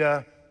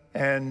data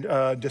and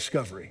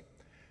discovery.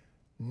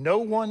 No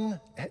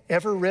one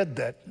ever read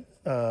that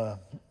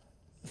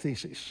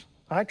thesis.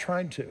 I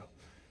tried to.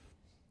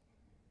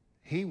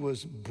 He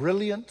was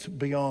brilliant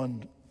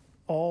beyond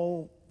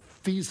all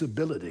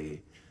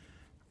feasibility.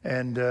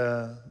 And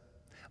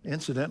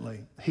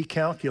incidentally, he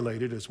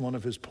calculated as one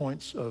of his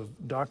points of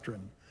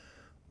doctrine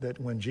that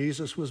when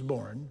Jesus was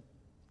born,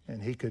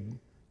 and he could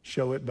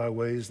show it by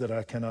ways that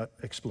I cannot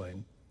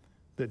explain,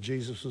 that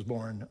Jesus was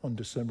born on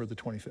December the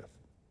 25th.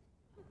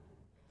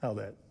 How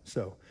that?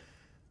 So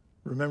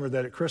remember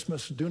that at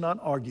Christmas, do not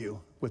argue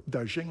with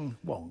Daixing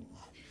Wang.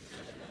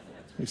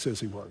 He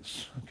says he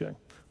was. Okay,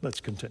 let's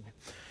continue.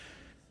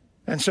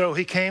 And so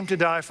he came to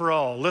die for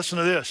all. Listen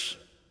to this.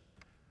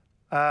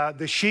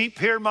 The sheep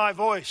hear my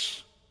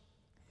voice,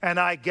 and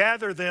I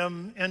gather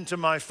them into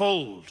my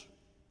fold.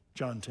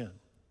 John 10.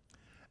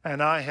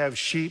 And I have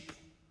sheep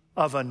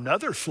of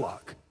another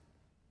flock,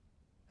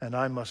 and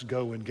I must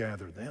go and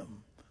gather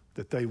them,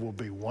 that they will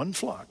be one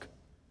flock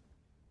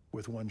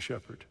with one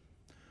shepherd.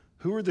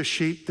 Who are the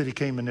sheep that he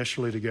came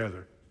initially to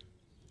gather?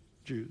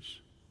 Jews.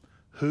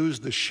 Who's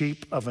the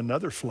sheep of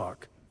another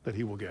flock that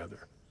he will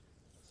gather?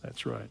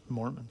 That's right,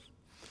 Mormons.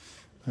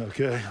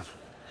 Okay.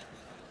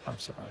 I'm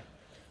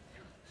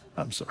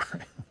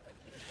sorry.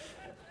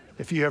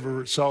 If you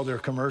ever saw their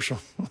commercial,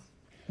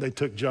 they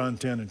took John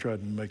 10 and tried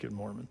to make it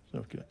Mormon.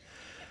 Okay.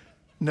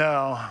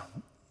 Now,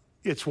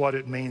 it's what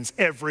it means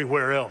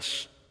everywhere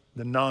else,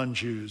 the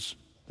non-Jews,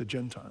 the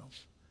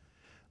Gentiles,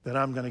 that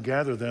I'm going to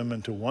gather them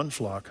into one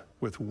flock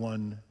with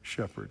one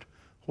shepherd.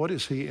 What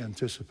is he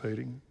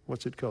anticipating?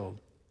 What's it called?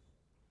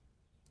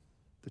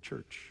 The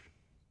church.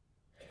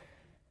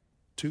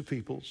 Two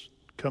peoples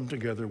come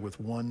together with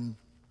one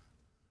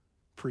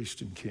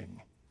priest and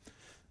king.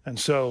 And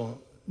so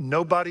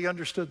nobody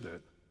understood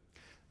that.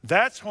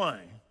 That's why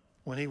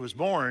when he was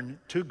born,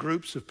 two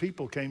groups of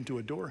people came to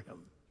adore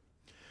him.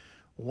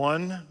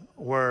 One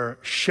were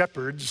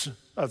shepherds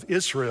of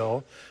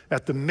Israel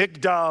at the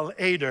Migdal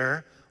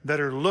Eder that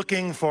are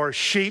looking for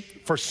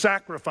sheep for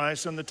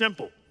sacrifice in the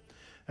temple.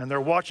 And they're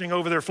watching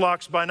over their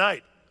flocks by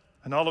night.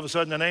 And all of a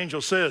sudden an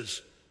angel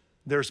says,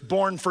 there's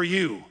born for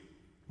you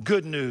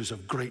good news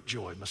of great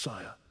joy,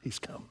 Messiah. He's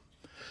come.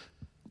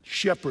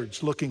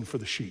 Shepherds looking for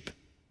the sheep.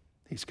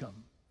 He's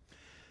come.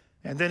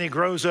 And then he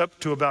grows up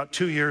to about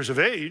 2 years of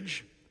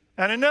age,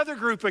 and another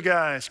group of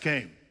guys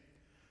came.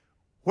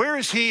 Where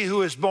is he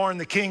who is born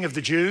the King of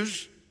the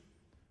Jews?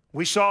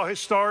 We saw his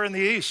star in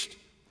the east,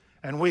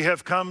 and we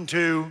have come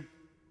to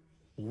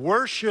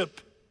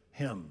worship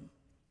him.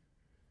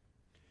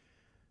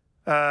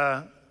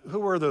 Who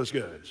were those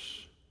guys?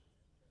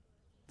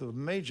 The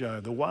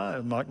Magi, the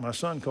wise, like my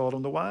son called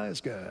them, the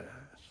wise guys.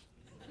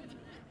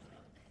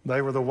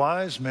 They were the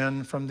wise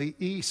men from the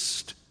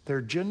east. They're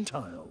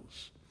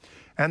Gentiles.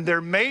 And they're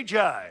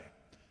Magi.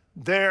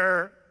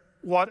 They're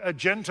what a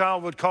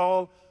Gentile would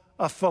call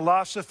a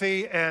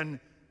philosophy and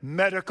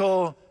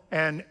medical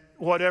and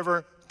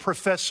whatever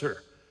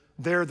professor.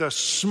 They're the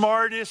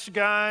smartest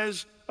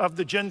guys of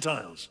the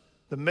Gentiles,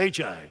 the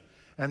Magi.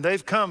 And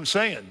they've come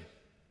saying,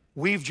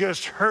 we've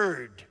just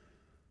heard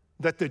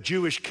that the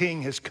Jewish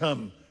king has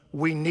come.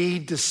 We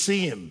need to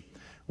see him.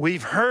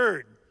 We've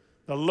heard,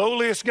 the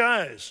lowliest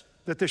guys,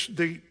 that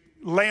the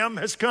Lamb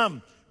has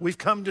come. We've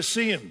come to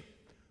see him.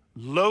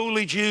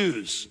 Lowly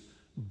Jews,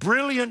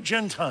 brilliant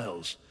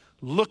Gentiles,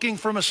 looking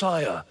for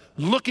Messiah,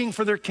 looking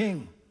for their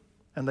king.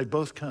 And they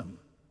both come,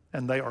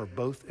 and they are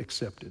both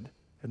accepted.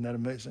 Isn't that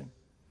amazing?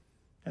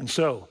 And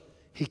so,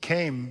 he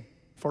came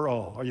for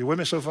all. Are you with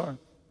me so far?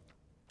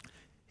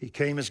 He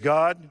came as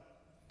God.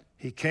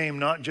 He came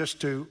not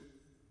just to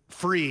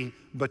free,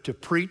 but to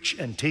preach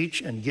and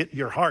teach and get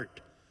your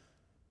heart,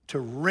 to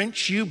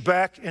wrench you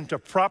back into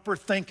proper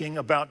thinking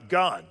about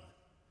God.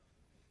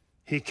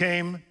 He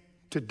came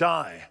to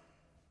die,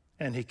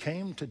 and he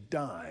came to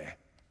die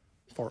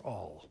for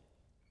all.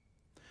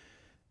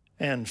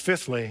 And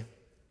fifthly,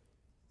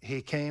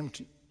 he came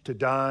to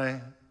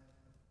die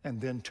and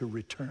then to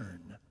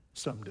return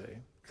someday.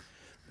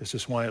 This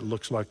is why it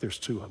looks like there's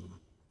two of them.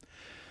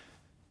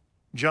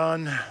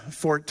 John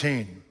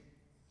 14.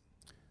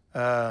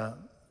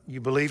 You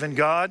believe in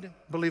God,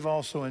 believe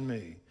also in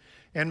me.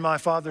 In my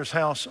Father's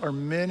house are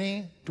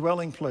many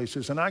dwelling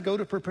places, and I go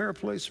to prepare a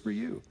place for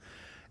you.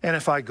 And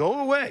if I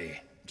go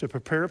away to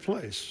prepare a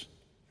place,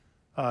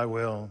 I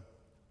will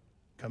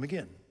come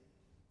again.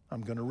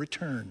 I'm going to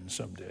return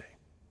someday.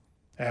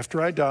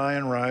 After I die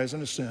and rise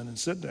and ascend and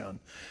sit down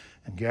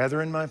and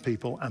gather in my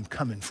people, I'm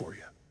coming for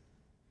you.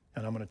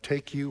 And I'm going to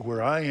take you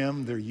where I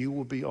am, there you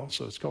will be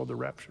also. It's called the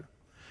rapture.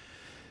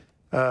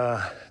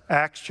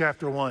 Acts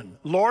chapter 1.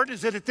 Lord,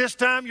 is it at this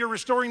time you're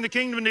restoring the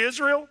kingdom to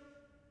Israel?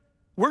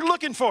 We're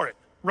looking for it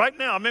right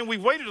now. I mean,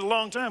 we've waited a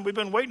long time. We've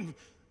been waiting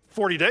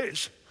 40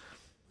 days.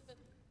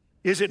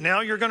 Is it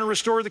now you're going to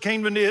restore the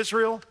kingdom to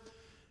Israel?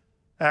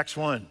 Acts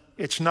 1.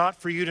 It's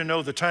not for you to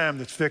know the time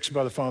that's fixed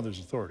by the Father's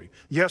authority.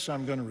 Yes,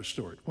 I'm going to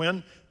restore it.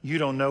 When? You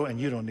don't know and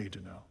you don't need to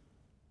know.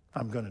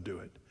 I'm going to do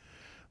it.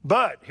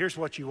 But here's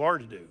what you are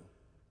to do.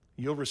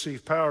 You'll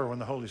receive power when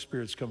the Holy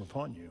Spirit's come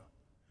upon you.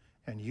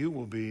 And you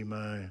will be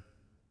my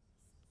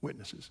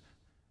witnesses.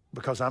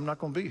 Because I'm not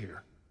going to be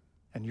here.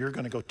 And you're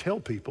going to go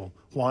tell people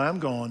why I'm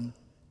gone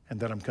and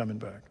that I'm coming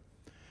back.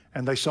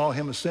 And they saw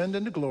him ascend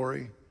into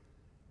glory.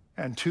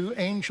 And 2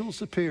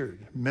 angels appeared,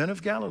 men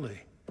of Galilee.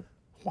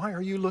 Why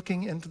are you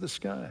looking into the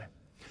sky?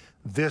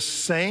 This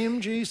same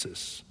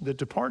Jesus that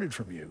departed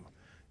from you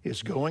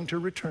is going to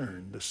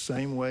return the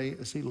same way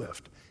as he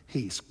left.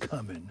 He's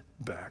coming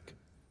back.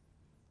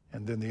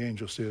 And then the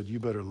angel said,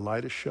 you better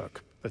light a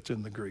shuck. That's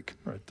in the Greek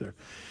right there.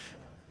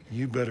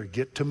 You better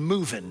get to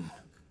moving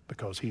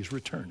because he's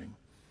returning.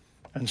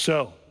 And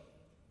so,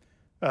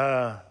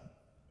 of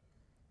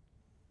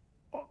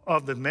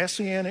the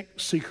Messianic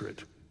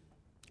secret,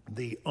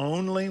 the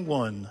only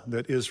one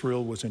that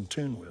Israel was in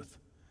tune with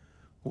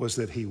was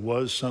that he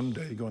was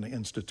someday going to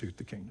institute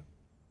the kingdom.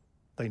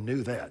 They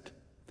knew that.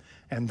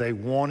 And they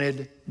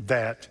wanted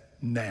that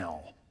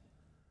now.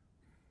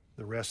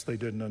 The rest they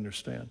didn't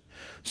understand.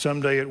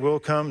 Someday it will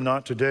come,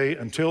 not today.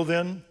 Until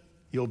then,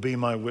 you'll be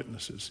my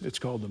witnesses. It's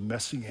called the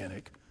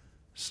Messianic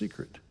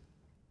secret.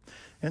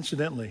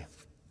 Incidentally,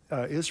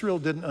 Israel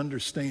didn't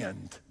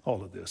understand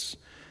all of this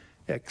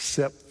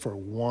except for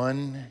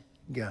one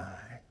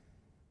guy.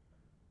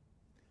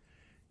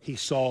 He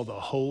saw the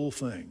whole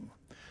thing.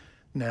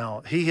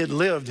 Now, he had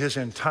lived his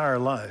entire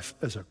life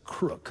as a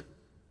crook.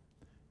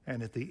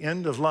 And at the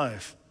end of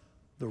life,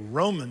 the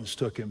Romans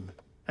took him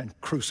and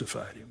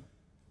crucified him.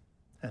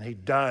 And he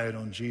died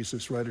on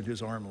Jesus right at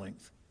his arm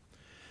length.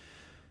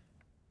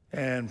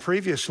 And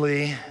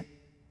previously,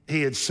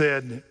 he had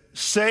said,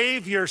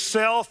 save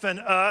yourself and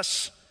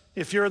us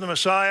if you're the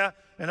Messiah.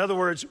 In other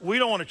words, we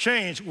don't want to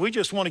change. We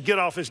just want to get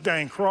off this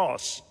dang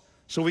cross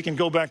so we can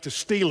go back to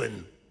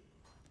stealing.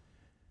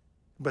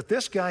 But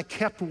this guy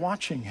kept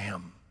watching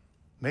him.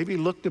 Maybe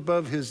looked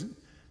above his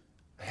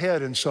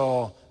head and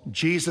saw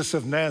Jesus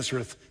of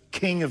Nazareth,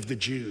 King of the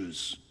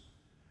Jews.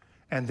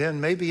 And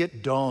then maybe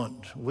it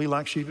dawned. We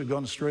like sheep have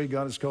gone astray.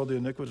 God has called the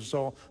iniquitous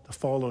all to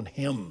fall on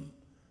him.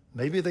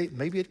 Maybe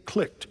it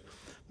clicked.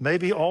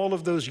 Maybe all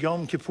of those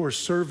Yom Kippur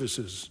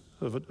services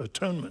of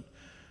atonement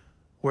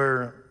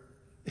where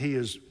he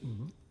is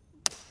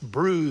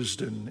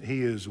bruised and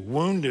he is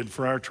wounded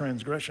for our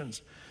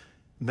transgressions.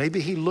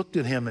 Maybe he looked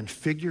at him and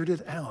figured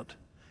it out.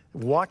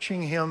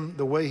 Watching him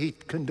the way he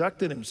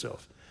conducted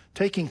himself,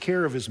 taking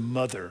care of his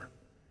mother,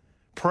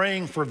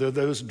 praying for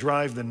those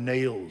drive the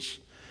nails,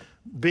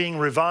 being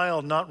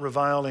reviled, not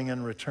reviling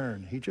in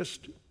return. He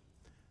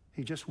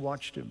just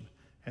watched him.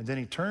 And then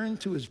he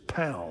turned to his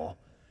pal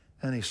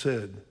and he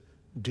said,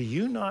 do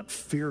you not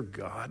fear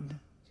God?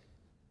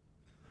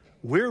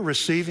 We're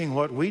receiving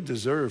what we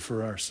deserve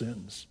for our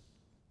sins.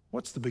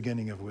 What's the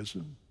beginning of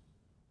wisdom?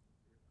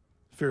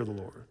 Fear the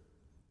Lord.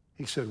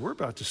 He said, we're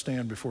about to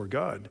stand before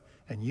God,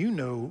 and you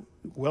know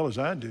well as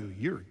I do,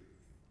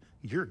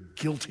 you're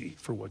guilty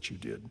for what you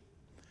did.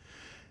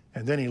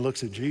 And then he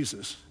looks at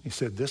Jesus. He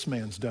said, this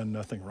man's done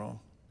nothing wrong.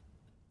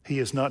 He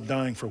is not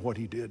dying for what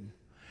he did.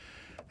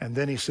 And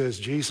then he says,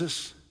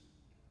 Jesus,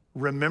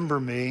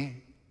 remember me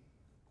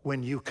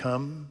when you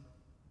come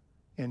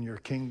in your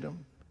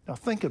kingdom. Now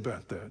think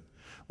about that.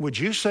 Would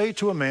you say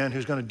to a man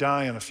who's going to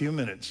die in a few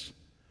minutes,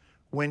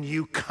 when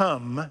you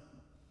come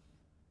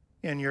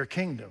in your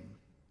kingdom?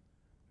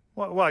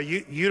 Why,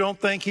 you don't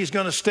think he's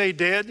going to stay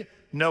dead?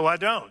 No, I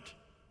don't.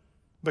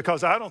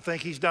 Because I don't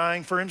think he's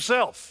dying for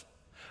himself.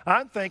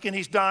 I'm thinking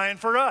he's dying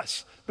for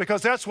us,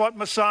 because that's what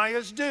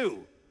Messiahs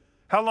do.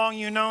 How long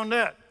you known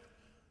that?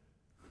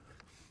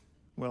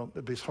 Well,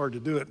 it'd be hard to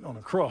do it on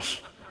a cross.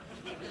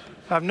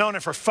 I've known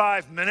it for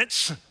 5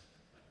 minutes.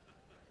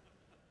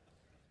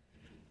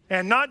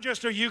 And not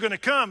just are you going to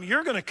come,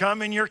 you're going to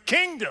come in your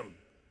kingdom.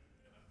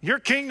 Your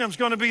kingdom's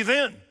going to be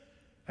then.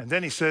 And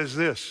then he says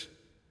this,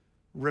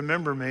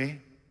 remember me.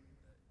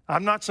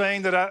 I'm not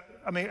saying that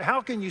I mean,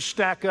 how can you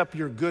stack up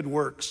your good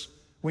works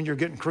when you're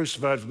getting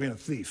crucified for being a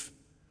thief?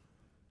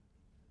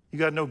 You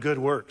got no good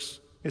works.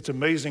 It's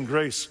amazing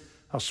grace,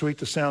 how sweet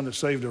the sound that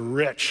saved a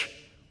wretch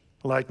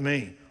like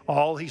me.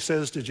 All he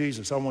says to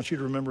Jesus, I want you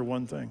to remember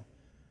one thing.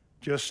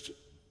 Just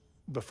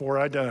before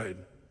I died,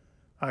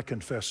 I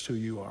confessed who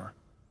you are.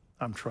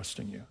 I'm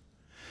trusting you.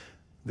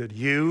 That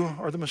you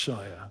are the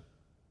Messiah.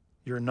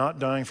 You're not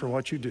dying for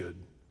what you did.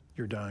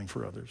 You're dying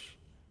for others.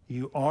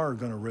 You are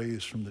going to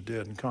raise from the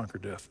dead and conquer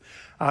death.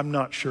 I'm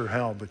not sure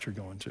how, but you're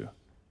going to.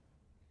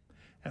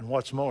 And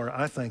what's more,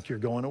 I think you're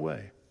going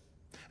away.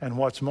 And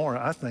what's more,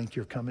 I think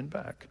you're coming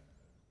back.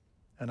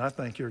 And I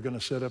think you're going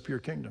to set up your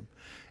kingdom.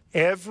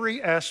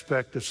 Every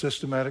aspect of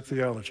systematic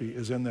theology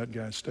is in that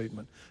guy's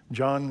statement.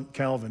 John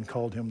Calvin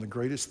called him the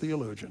greatest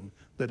theologian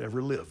that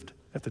ever lived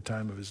at the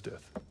time of his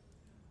death.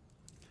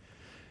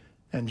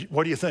 And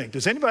what do you think?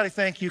 Does anybody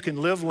think you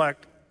can live like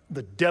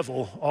the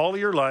devil all of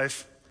your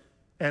life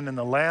and in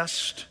the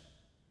last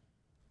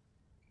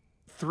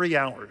 3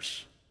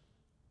 hours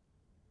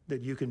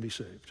that you can be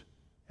saved?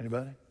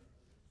 Anybody?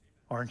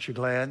 Aren't you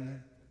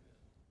glad?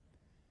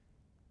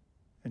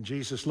 And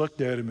Jesus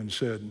looked at him and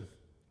said,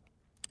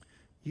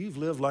 you've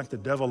lived like the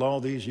devil all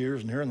these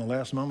years, and here in the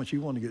last moment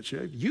you want to get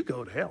saved? You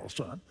go to hell,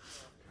 son.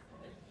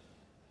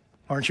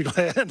 Aren't you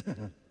glad?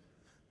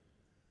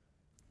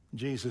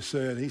 Jesus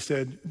said, he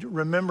said,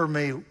 remember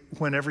me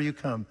whenever you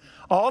come.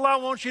 All I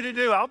want you to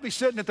do, I'll be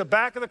sitting at the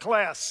back of the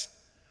class.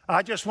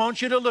 I just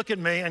want you to look at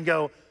me and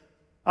go,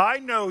 I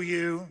know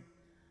you,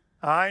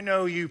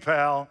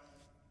 pal.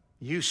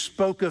 You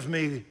spoke of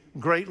me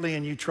greatly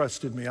and you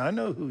trusted me. I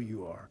know who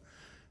you are.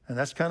 And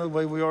that's kind of the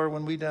way we are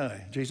when we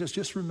die. Jesus,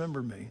 just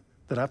remember me,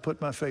 that I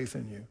put my faith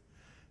in you.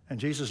 And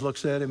Jesus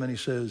looks at him and he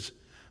says,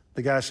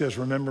 the guy says,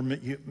 remember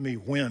me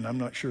when? I'm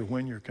not sure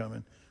when you're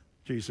coming.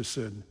 Jesus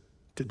said,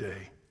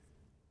 today.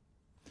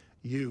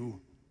 You,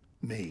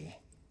 me,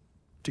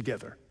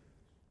 together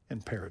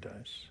in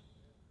paradise.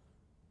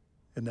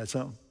 Isn't that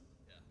something?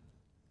 Yeah.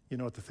 You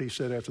know what the thief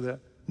said after that?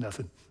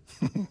 Nothing.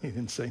 He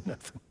didn't say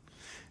nothing.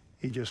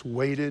 He just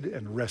waited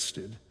and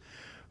rested.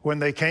 When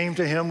they came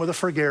to him with a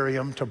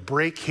fragarium to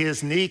break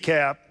his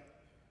kneecap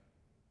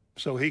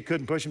so he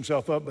couldn't push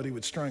himself up, but he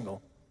would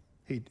strangle,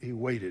 he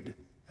waited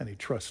and he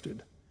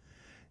trusted.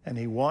 And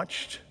he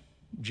watched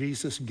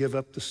Jesus give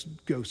up the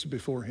ghost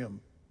before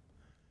him.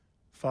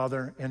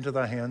 Father, into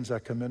thy hands I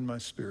commend my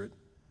spirit.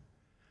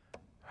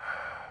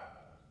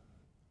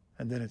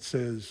 And then it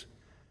says,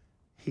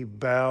 he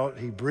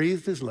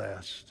breathed his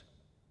last,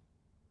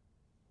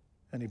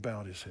 and he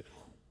bowed his head.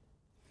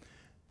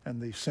 And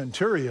the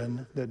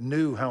centurion that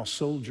knew how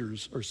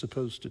soldiers are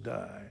supposed to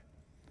die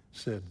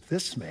said,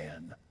 this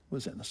man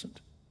was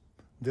innocent.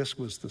 This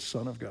was the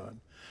Son of God,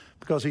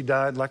 because he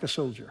died like a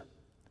soldier.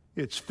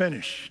 It's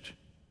finished.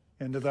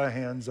 Into thy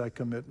hands I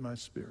commit my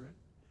spirit.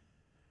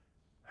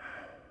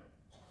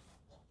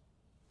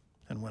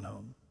 And went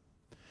home.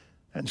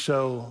 And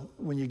so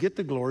when you get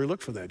the glory, look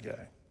for that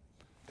guy,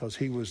 because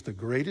he was the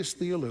greatest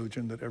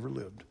theologian that ever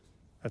lived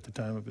at the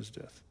time of his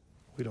death.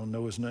 We don't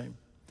know his name.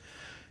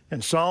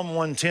 In Psalm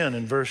 110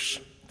 in verse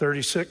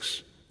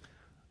 36,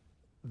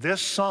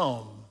 this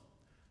psalm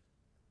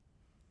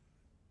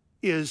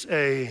is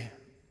a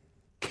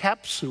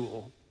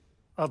capsule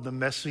of the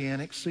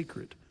messianic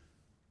secret.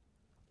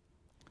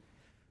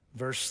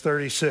 Verse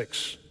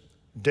 36,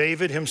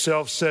 David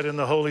himself said in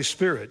the Holy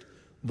Spirit,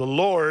 the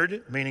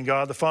Lord, meaning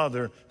God the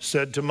Father,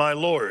 said to my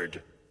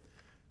Lord.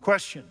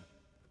 Question,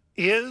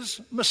 is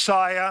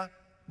Messiah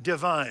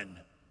divine?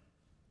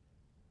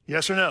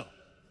 Yes or no?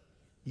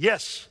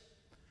 Yes.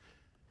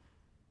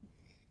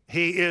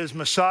 He is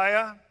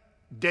Messiah,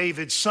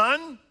 David's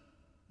son,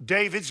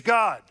 David's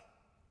God.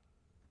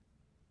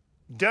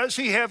 Does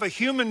he have a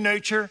human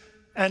nature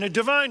and a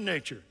divine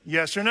nature?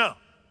 Yes or no?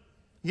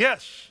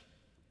 Yes.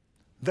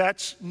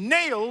 That's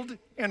nailed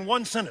in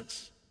one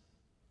sentence.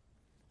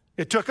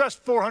 It took us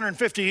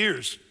 450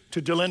 years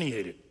to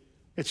delineate it.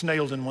 It's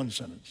nailed in one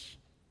sentence.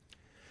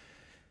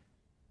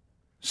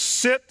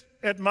 Sit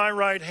at my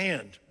right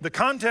hand. The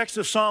context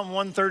of Psalm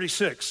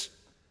 136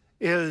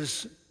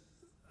 is,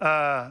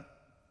 let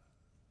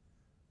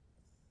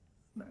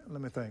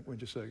me think, wait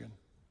just a second.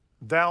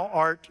 Thou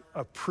art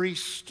a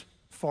priest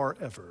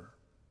forever,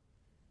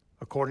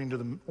 according to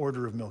the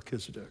order of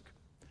Melchizedek.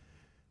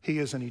 He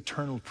is an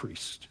eternal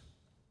priest.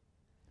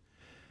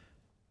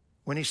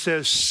 When he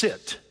says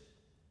sit,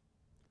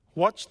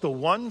 what's the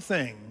one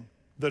thing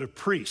that a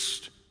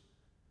priest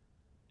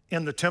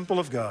in the temple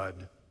of God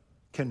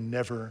can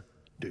never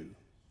do?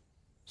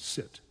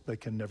 Sit. They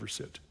can never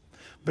sit.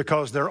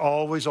 Because they're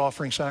always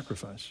offering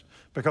sacrifice.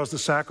 Because the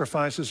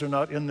sacrifices are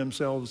not in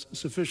themselves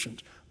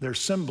sufficient. They're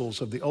symbols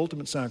of the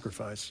ultimate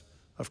sacrifice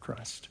of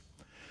Christ.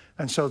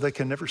 And so they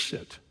can never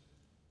sit.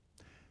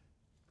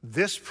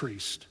 This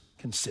priest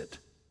can sit.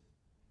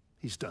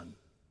 He's done.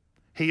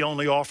 He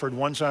only offered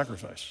one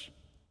sacrifice.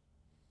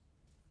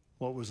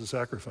 What was the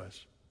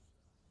sacrifice?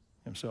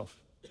 Himself.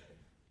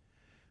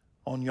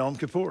 On Yom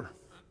Kippur,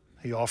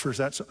 he offers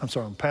that,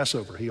 on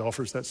Passover, he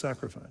offers that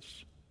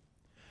sacrifice.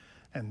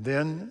 And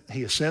then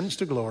he ascends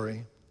to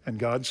glory, and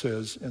God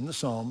says in the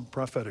psalm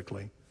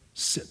prophetically,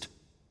 sit.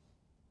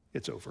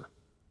 It's over.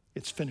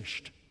 It's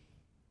finished.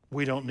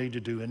 We don't need to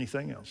do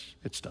anything else.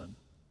 It's done.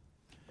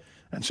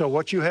 And so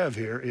what you have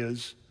here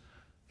is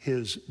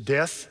his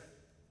death,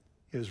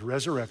 his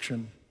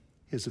resurrection,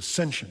 his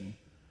ascension,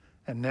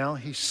 and now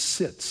he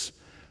sits.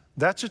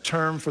 That's a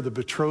term for the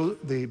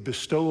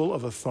bestowal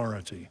of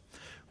authority.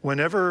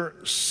 Whenever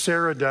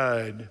Sarah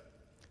died,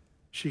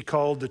 she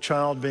called the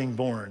child being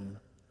born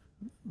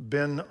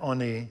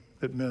Ben-Oni,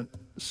 that meant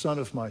son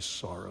of my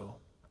sorrow.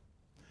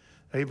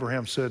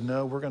 Abraham said,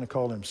 no, we're going to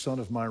call him son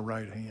of my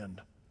right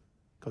hand,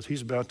 because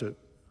he's about to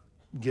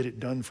get it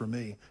done for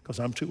me, because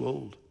I'm too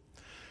old.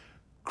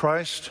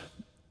 Christ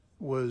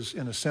was,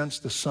 in a sense,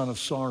 the son of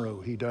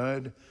sorrow. He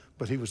died,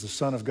 but he was the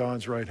son of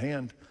God's right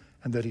hand,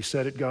 and that he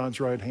sat at God's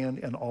right hand,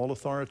 and all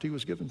authority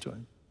was given to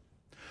him.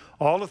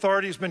 All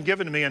authority has been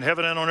given to me in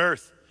heaven and on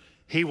earth.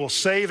 He will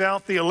save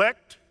out the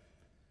elect.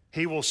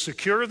 He will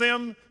secure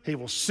them. He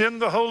will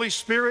send the Holy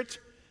Spirit.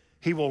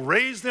 He will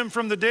raise them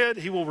from the dead.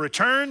 He will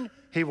return.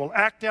 He will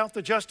act out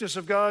the justice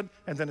of God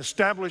and then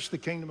establish the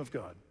kingdom of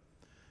God.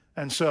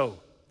 And so,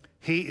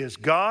 he is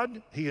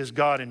God. He is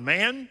God in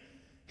man.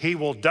 He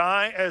will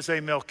die as a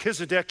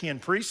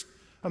Melchizedekian priest.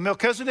 A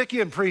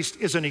Melchizedekian priest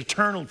is an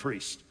eternal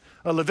priest.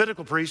 A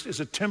Levitical priest is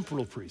a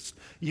temporal priest.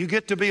 You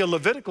get to be a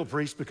Levitical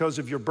priest because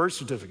of your birth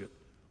certificate.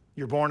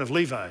 You're born of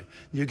Levi.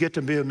 You get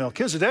to be a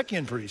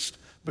Melchizedekian priest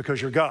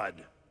because you're God.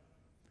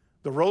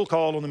 The roll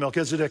call on the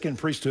Melchizedekian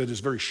priesthood is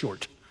very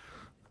short.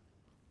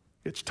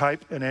 It's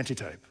type and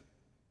antitype.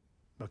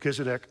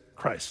 Melchizedek,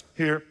 Christ.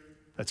 Here,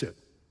 that's it.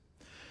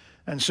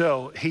 And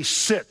so he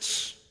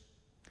sits,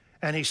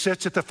 and he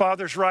sits at the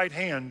Father's right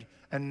hand,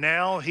 and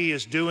now he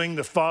is doing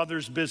the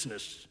Father's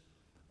business.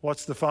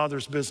 What's the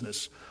Father's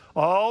business?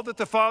 All that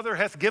the Father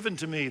hath given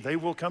to me, they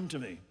will come to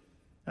me.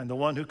 And the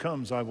one who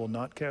comes, I will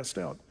not cast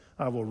out.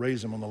 I will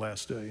raise him on the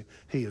last day.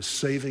 He is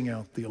saving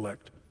out the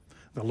elect.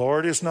 The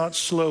Lord is not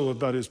slow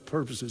about his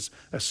purposes,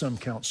 as some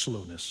count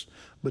slowness,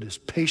 but is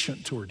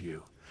patient toward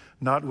you,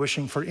 not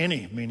wishing for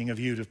any, meaning of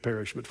you, to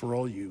perish, but for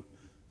all you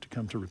to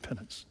come to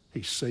repentance.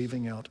 He's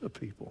saving out a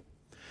people.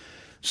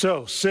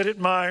 So, sit at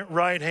my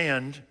right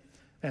hand.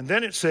 And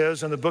then it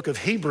says in the book of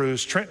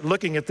Hebrews,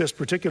 looking at this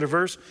particular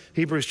verse,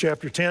 Hebrews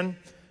chapter 10,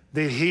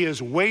 that he is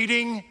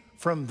waiting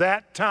from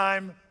that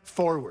time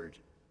forward.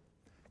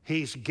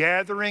 He's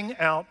gathering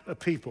out a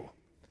people.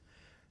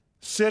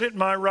 Sit at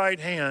my right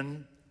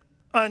hand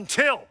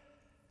until,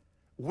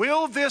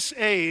 will this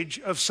age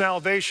of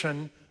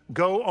salvation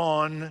go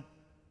on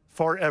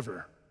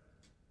forever?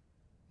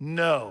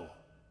 No.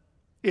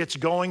 It's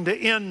going to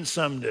end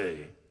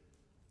someday.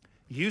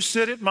 You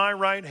sit at my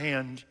right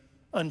hand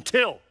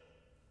until.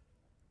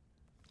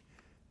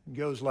 It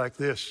goes like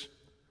this.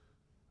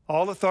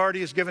 All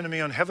authority is given to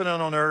me on heaven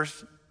and on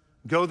earth.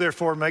 Go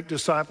therefore, make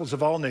disciples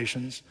of all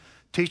nations,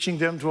 teaching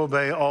them to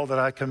obey all that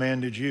I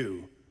commanded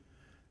you.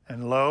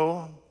 And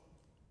lo,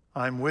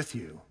 I'm with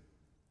you,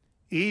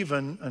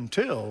 even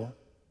until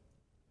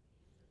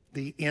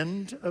the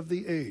end of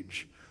the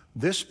age.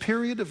 This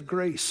period of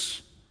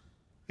grace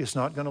is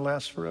not going to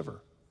last forever.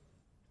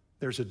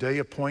 There's a day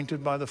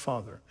appointed by the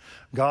Father.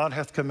 God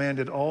hath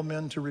commanded all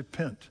men to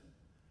repent,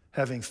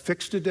 having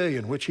fixed a day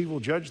in which he will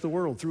judge the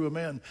world through a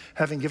man,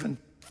 having given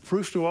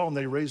proof to all, and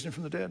they raised him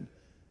from the dead.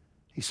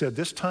 He said,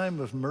 this time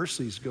of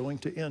mercy is going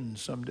to end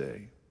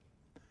someday.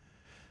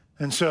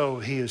 And so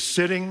he is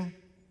sitting,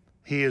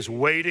 he is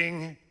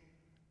waiting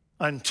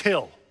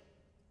until,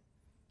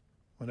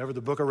 whenever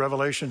the book of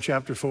Revelation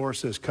chapter 4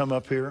 says, come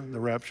up here, the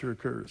rapture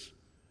occurs.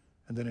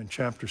 And then in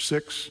chapter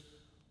 6,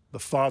 the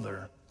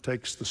Father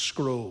takes the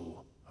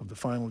scroll of the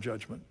final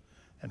judgment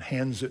and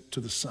hands it to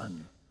the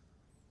Son.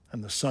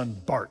 And the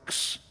Son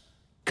barks,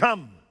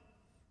 come,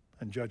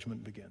 and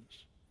judgment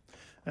begins.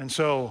 And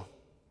so,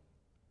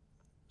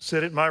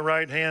 sit at my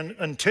right hand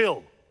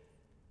until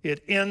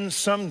it ends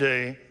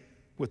someday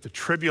with the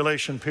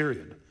tribulation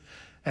period.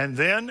 And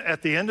then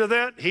at the end of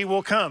that, he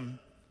will come.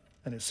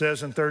 And it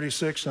says in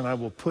 36, and I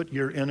will put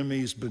your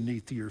enemies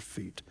beneath your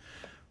feet.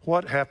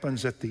 What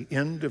happens at the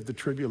end of the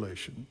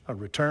tribulation? A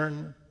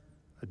return,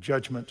 a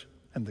judgment,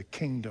 and the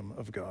kingdom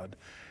of God.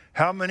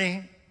 How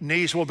many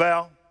knees will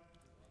bow?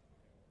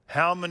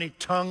 How many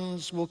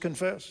tongues will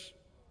confess?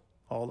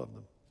 All of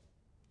them.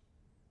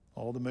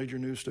 All the major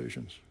news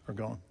stations are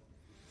gone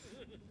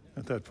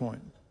at that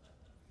point.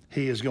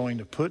 He is going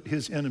to put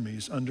his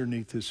enemies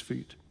underneath his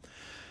feet.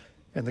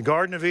 In the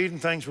Garden of Eden,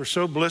 things were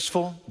so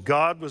blissful.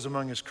 God was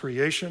among his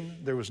creation.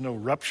 There was no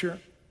rupture.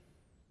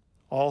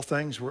 All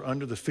things were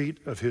under the feet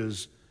of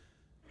his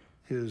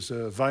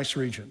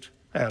vice-regent,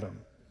 Adam.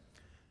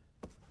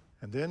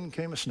 And then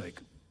came a snake,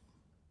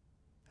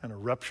 and a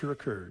rupture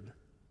occurred.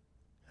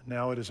 And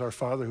now it is our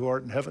Father who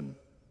art in heaven.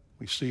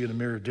 We see in a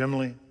mirror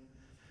dimly.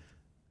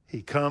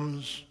 He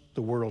comes,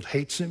 the world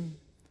hates him,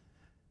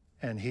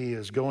 and he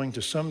is going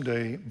to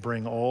someday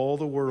bring all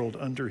the world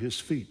under his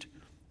feet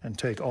and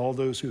take all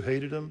those who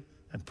hated him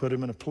and put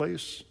him in a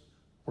place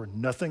where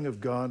nothing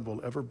of God will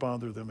ever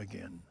bother them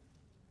again.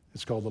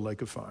 It's called the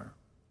lake of fire.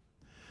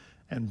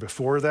 And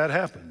before that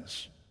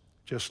happens,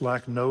 just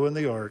like Noah in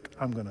the ark,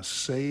 I'm going to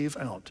save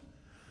out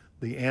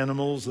the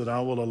animals that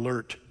I will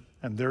alert,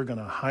 and they're going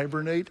to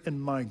hibernate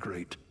and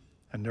migrate,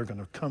 and they're going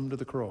to come to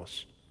the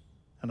cross.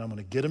 And I'm going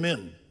to get them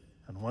in.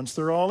 And once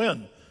they're all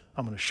in,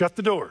 I'm going to shut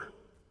the door,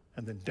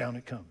 and then down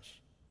it comes.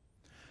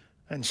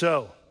 And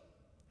so,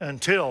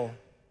 until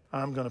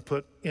I'm going to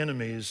put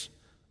enemies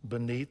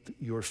beneath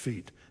your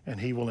feet, and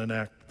he will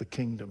enact the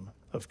kingdom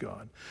of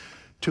God.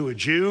 To a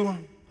Jew,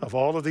 of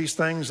all of these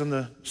things in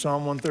the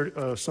Psalm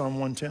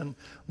 110,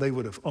 they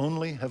would have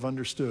only have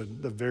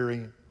understood the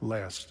very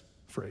last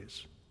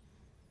phrase.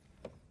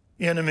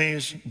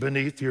 Enemies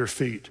beneath your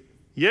feet.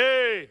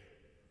 Yea,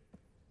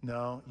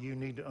 No, you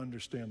need to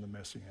understand the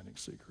messianic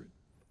secret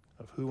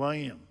of who I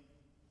am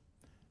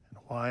and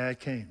why I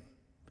came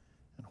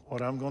and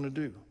what I'm going to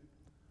do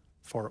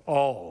for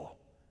all,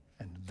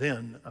 and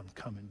then I'm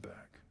coming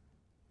back.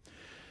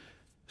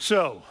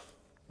 So,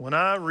 when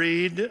I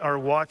read or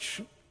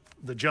watch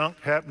the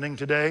junk happening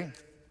today,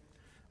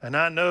 and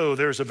I know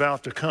there's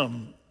about to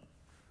come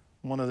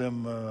one of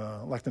them,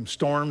 like them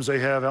storms they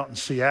have out in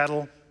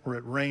Seattle where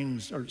it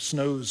rains or it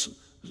snows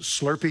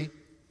Slurpee.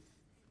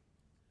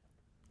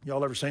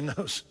 Y'all ever seen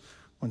those?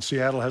 When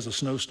Seattle has a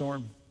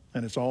snowstorm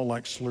and it's all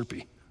like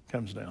Slurpee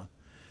comes down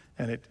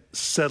and it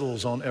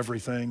settles on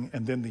everything,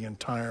 and then the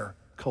entire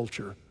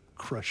culture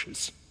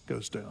crushes,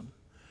 goes down.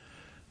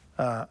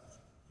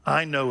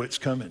 I know it's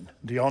coming.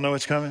 Do y'all know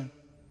it's coming?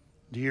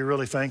 Do you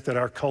really think that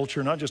our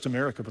culture, not just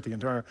America, but the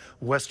entire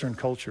Western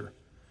culture,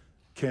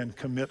 can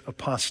commit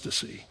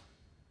apostasy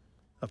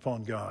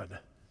upon God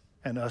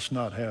and us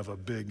not have a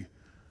big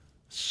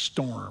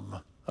storm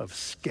of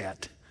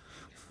scat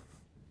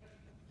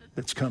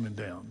that's coming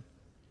down,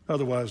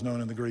 otherwise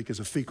known in the Greek as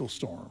a fecal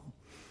storm?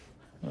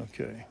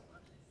 Okay.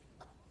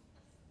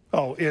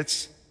 Oh,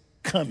 it's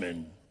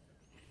coming.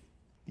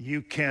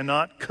 You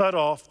cannot cut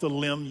off the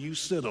limb you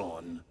sit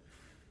on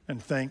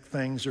and think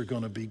things are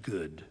going to be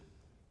good.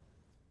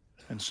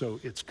 And so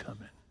it's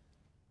coming.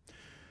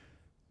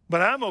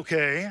 But I'm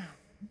okay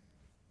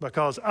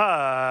because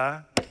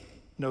I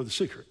know the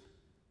secret.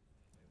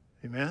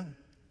 Amen?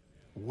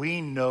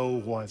 We know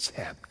what's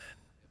happening.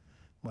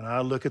 When I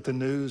look at the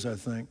news, I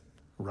think,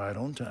 right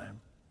on time.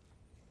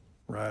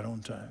 Right on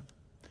time.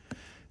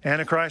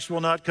 Antichrist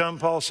will not come,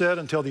 Paul said,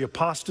 until the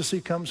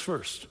apostasy comes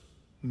first.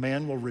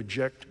 Man will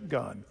reject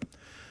God.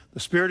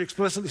 The Spirit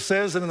explicitly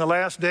says that in the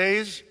last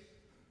days,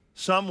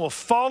 some will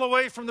fall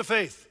away from the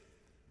faith,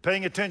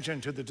 paying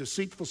attention to the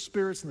deceitful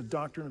spirits and the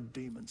doctrine of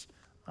demons.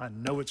 I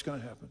know it's going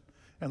to happen.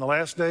 In the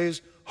last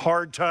days,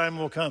 hard time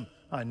will come.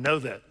 I know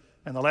that.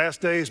 In the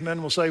last days,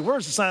 men will say,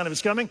 where's the sign of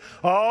his coming?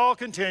 All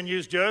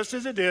continues just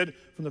as it did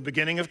from the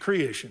beginning of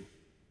creation.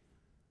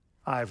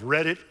 I've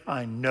read it.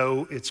 I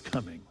know it's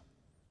coming.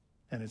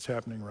 And it's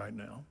happening right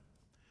now.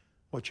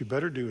 What you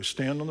better do is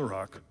stand on the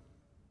rock.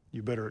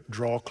 You better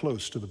draw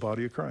close to the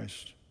body of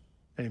Christ.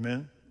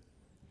 Amen?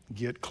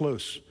 Get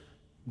close.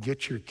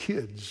 Get your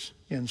kids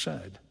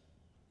inside.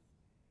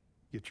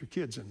 Get your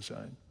kids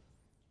inside.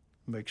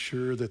 Make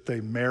sure that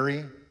they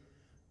marry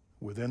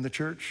within the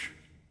church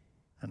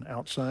and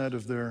outside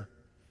of their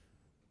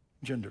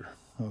gender.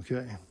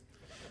 Okay?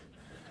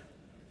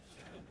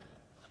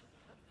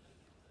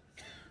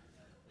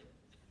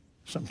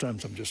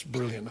 Sometimes I'm just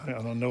brilliant. I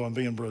don't know I'm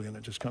being brilliant.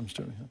 It just comes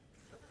to me.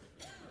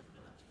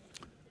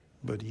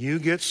 But you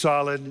get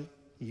solid.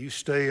 You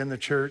stay in the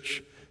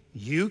church.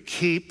 You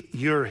keep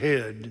your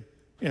head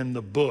in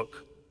the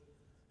book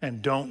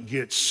and don't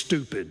get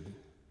stupid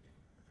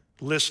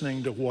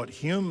listening to what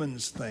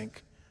humans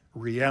think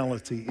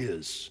reality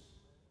is.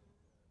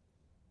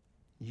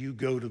 You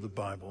go to the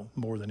Bible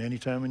more than any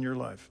time in your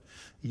life.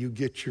 You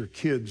get your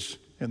kids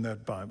in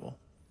that Bible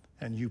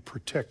and you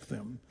protect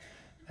them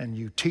and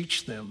you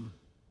teach them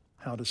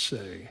how to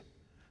say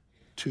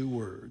 2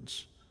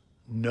 words.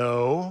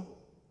 No,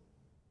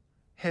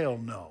 hell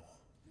no.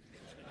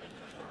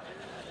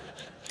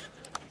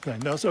 Okay,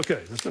 no, it's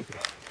okay. It's okay.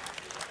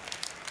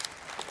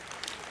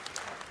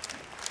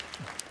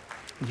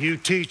 You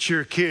teach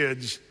your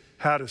kids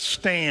how to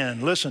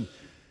stand. Listen,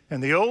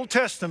 in the Old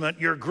Testament,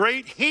 your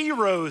great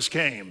heroes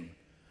came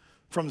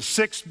from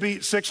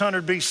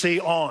 600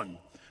 BC on,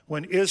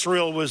 when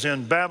Israel was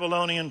in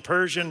Babylonian,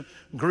 Persian,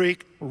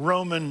 Greek,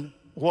 Roman,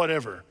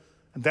 whatever.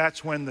 And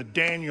that's when the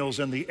Daniels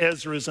and the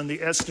Ezras and the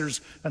Esthers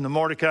and the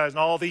Mordecais and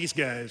all these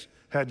guys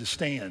had to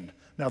stand.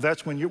 Now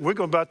that's when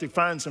we're about to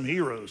find some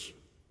heroes.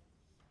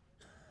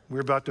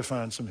 We're about to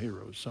find some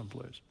heroes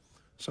someplace.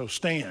 So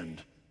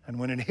stand. And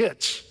when it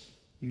hits,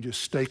 you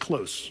just stay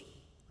close.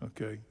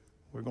 Okay?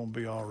 We're going to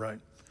be all right.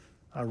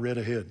 I read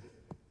ahead.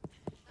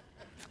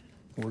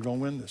 We're going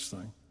to win this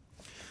thing.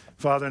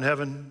 Father in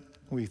heaven,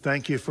 we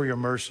thank you for your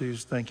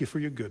mercies. Thank you for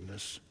your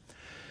goodness.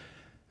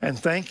 And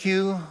thank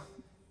you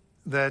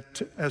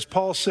that, as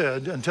Paul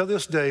said, until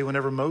this day,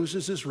 whenever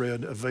Moses is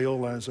read, a veil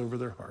lies over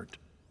their heart.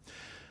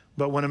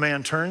 But when a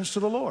man turns to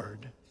the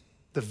Lord,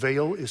 the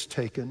veil is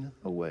taken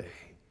away.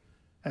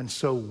 And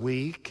so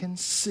we can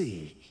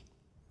see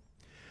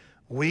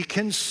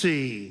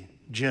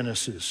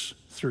Genesis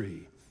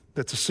 3,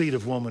 that the seed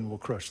of woman will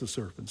crush the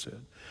serpent's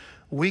head.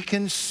 We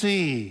can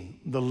see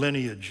the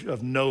lineage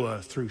of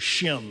Noah through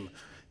Shem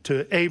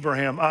to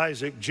Abraham,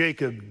 Isaac,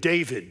 Jacob,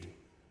 David,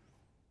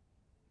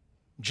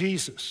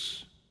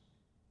 Jesus.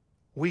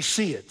 We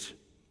see it.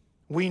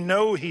 We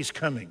know he's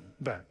coming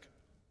back.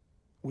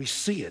 We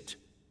see it.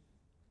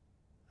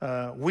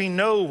 We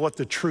know what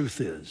the truth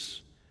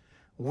is.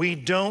 We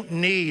don't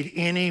need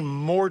any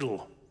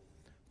mortal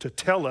to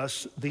tell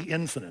us the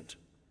infinite.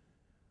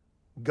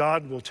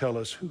 God will tell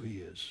us who he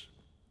is.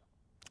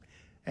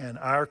 And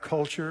our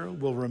culture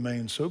will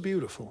remain so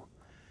beautiful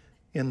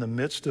in the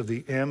midst of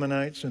the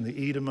Ammonites and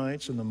the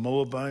Edomites and the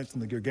Moabites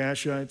and the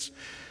Girgashites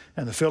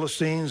and the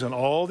Philistines and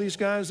all these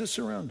guys that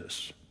surround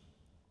us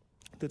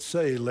that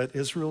say, let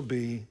Israel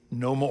be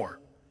no more.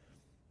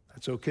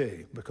 That's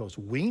okay, because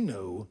we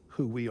know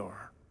who we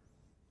are.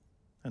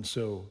 And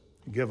so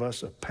give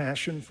us a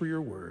passion for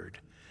your word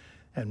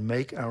and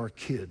make our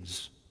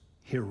kids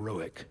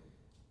heroic.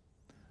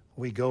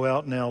 We go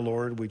out now,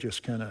 Lord, we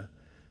just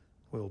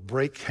we'll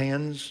break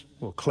hands,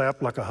 we'll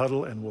clap like a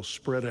huddle, and we'll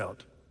spread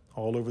out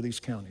all over these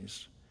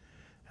counties.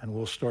 And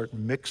we'll start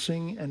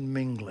mixing and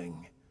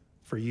mingling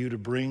for you to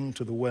bring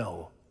to the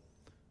well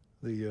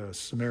the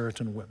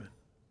Samaritan women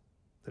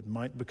that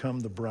might become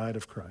the bride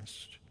of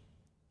Christ.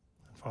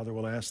 And Father,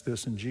 we'll ask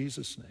this in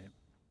Jesus' name.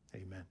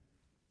 Amen.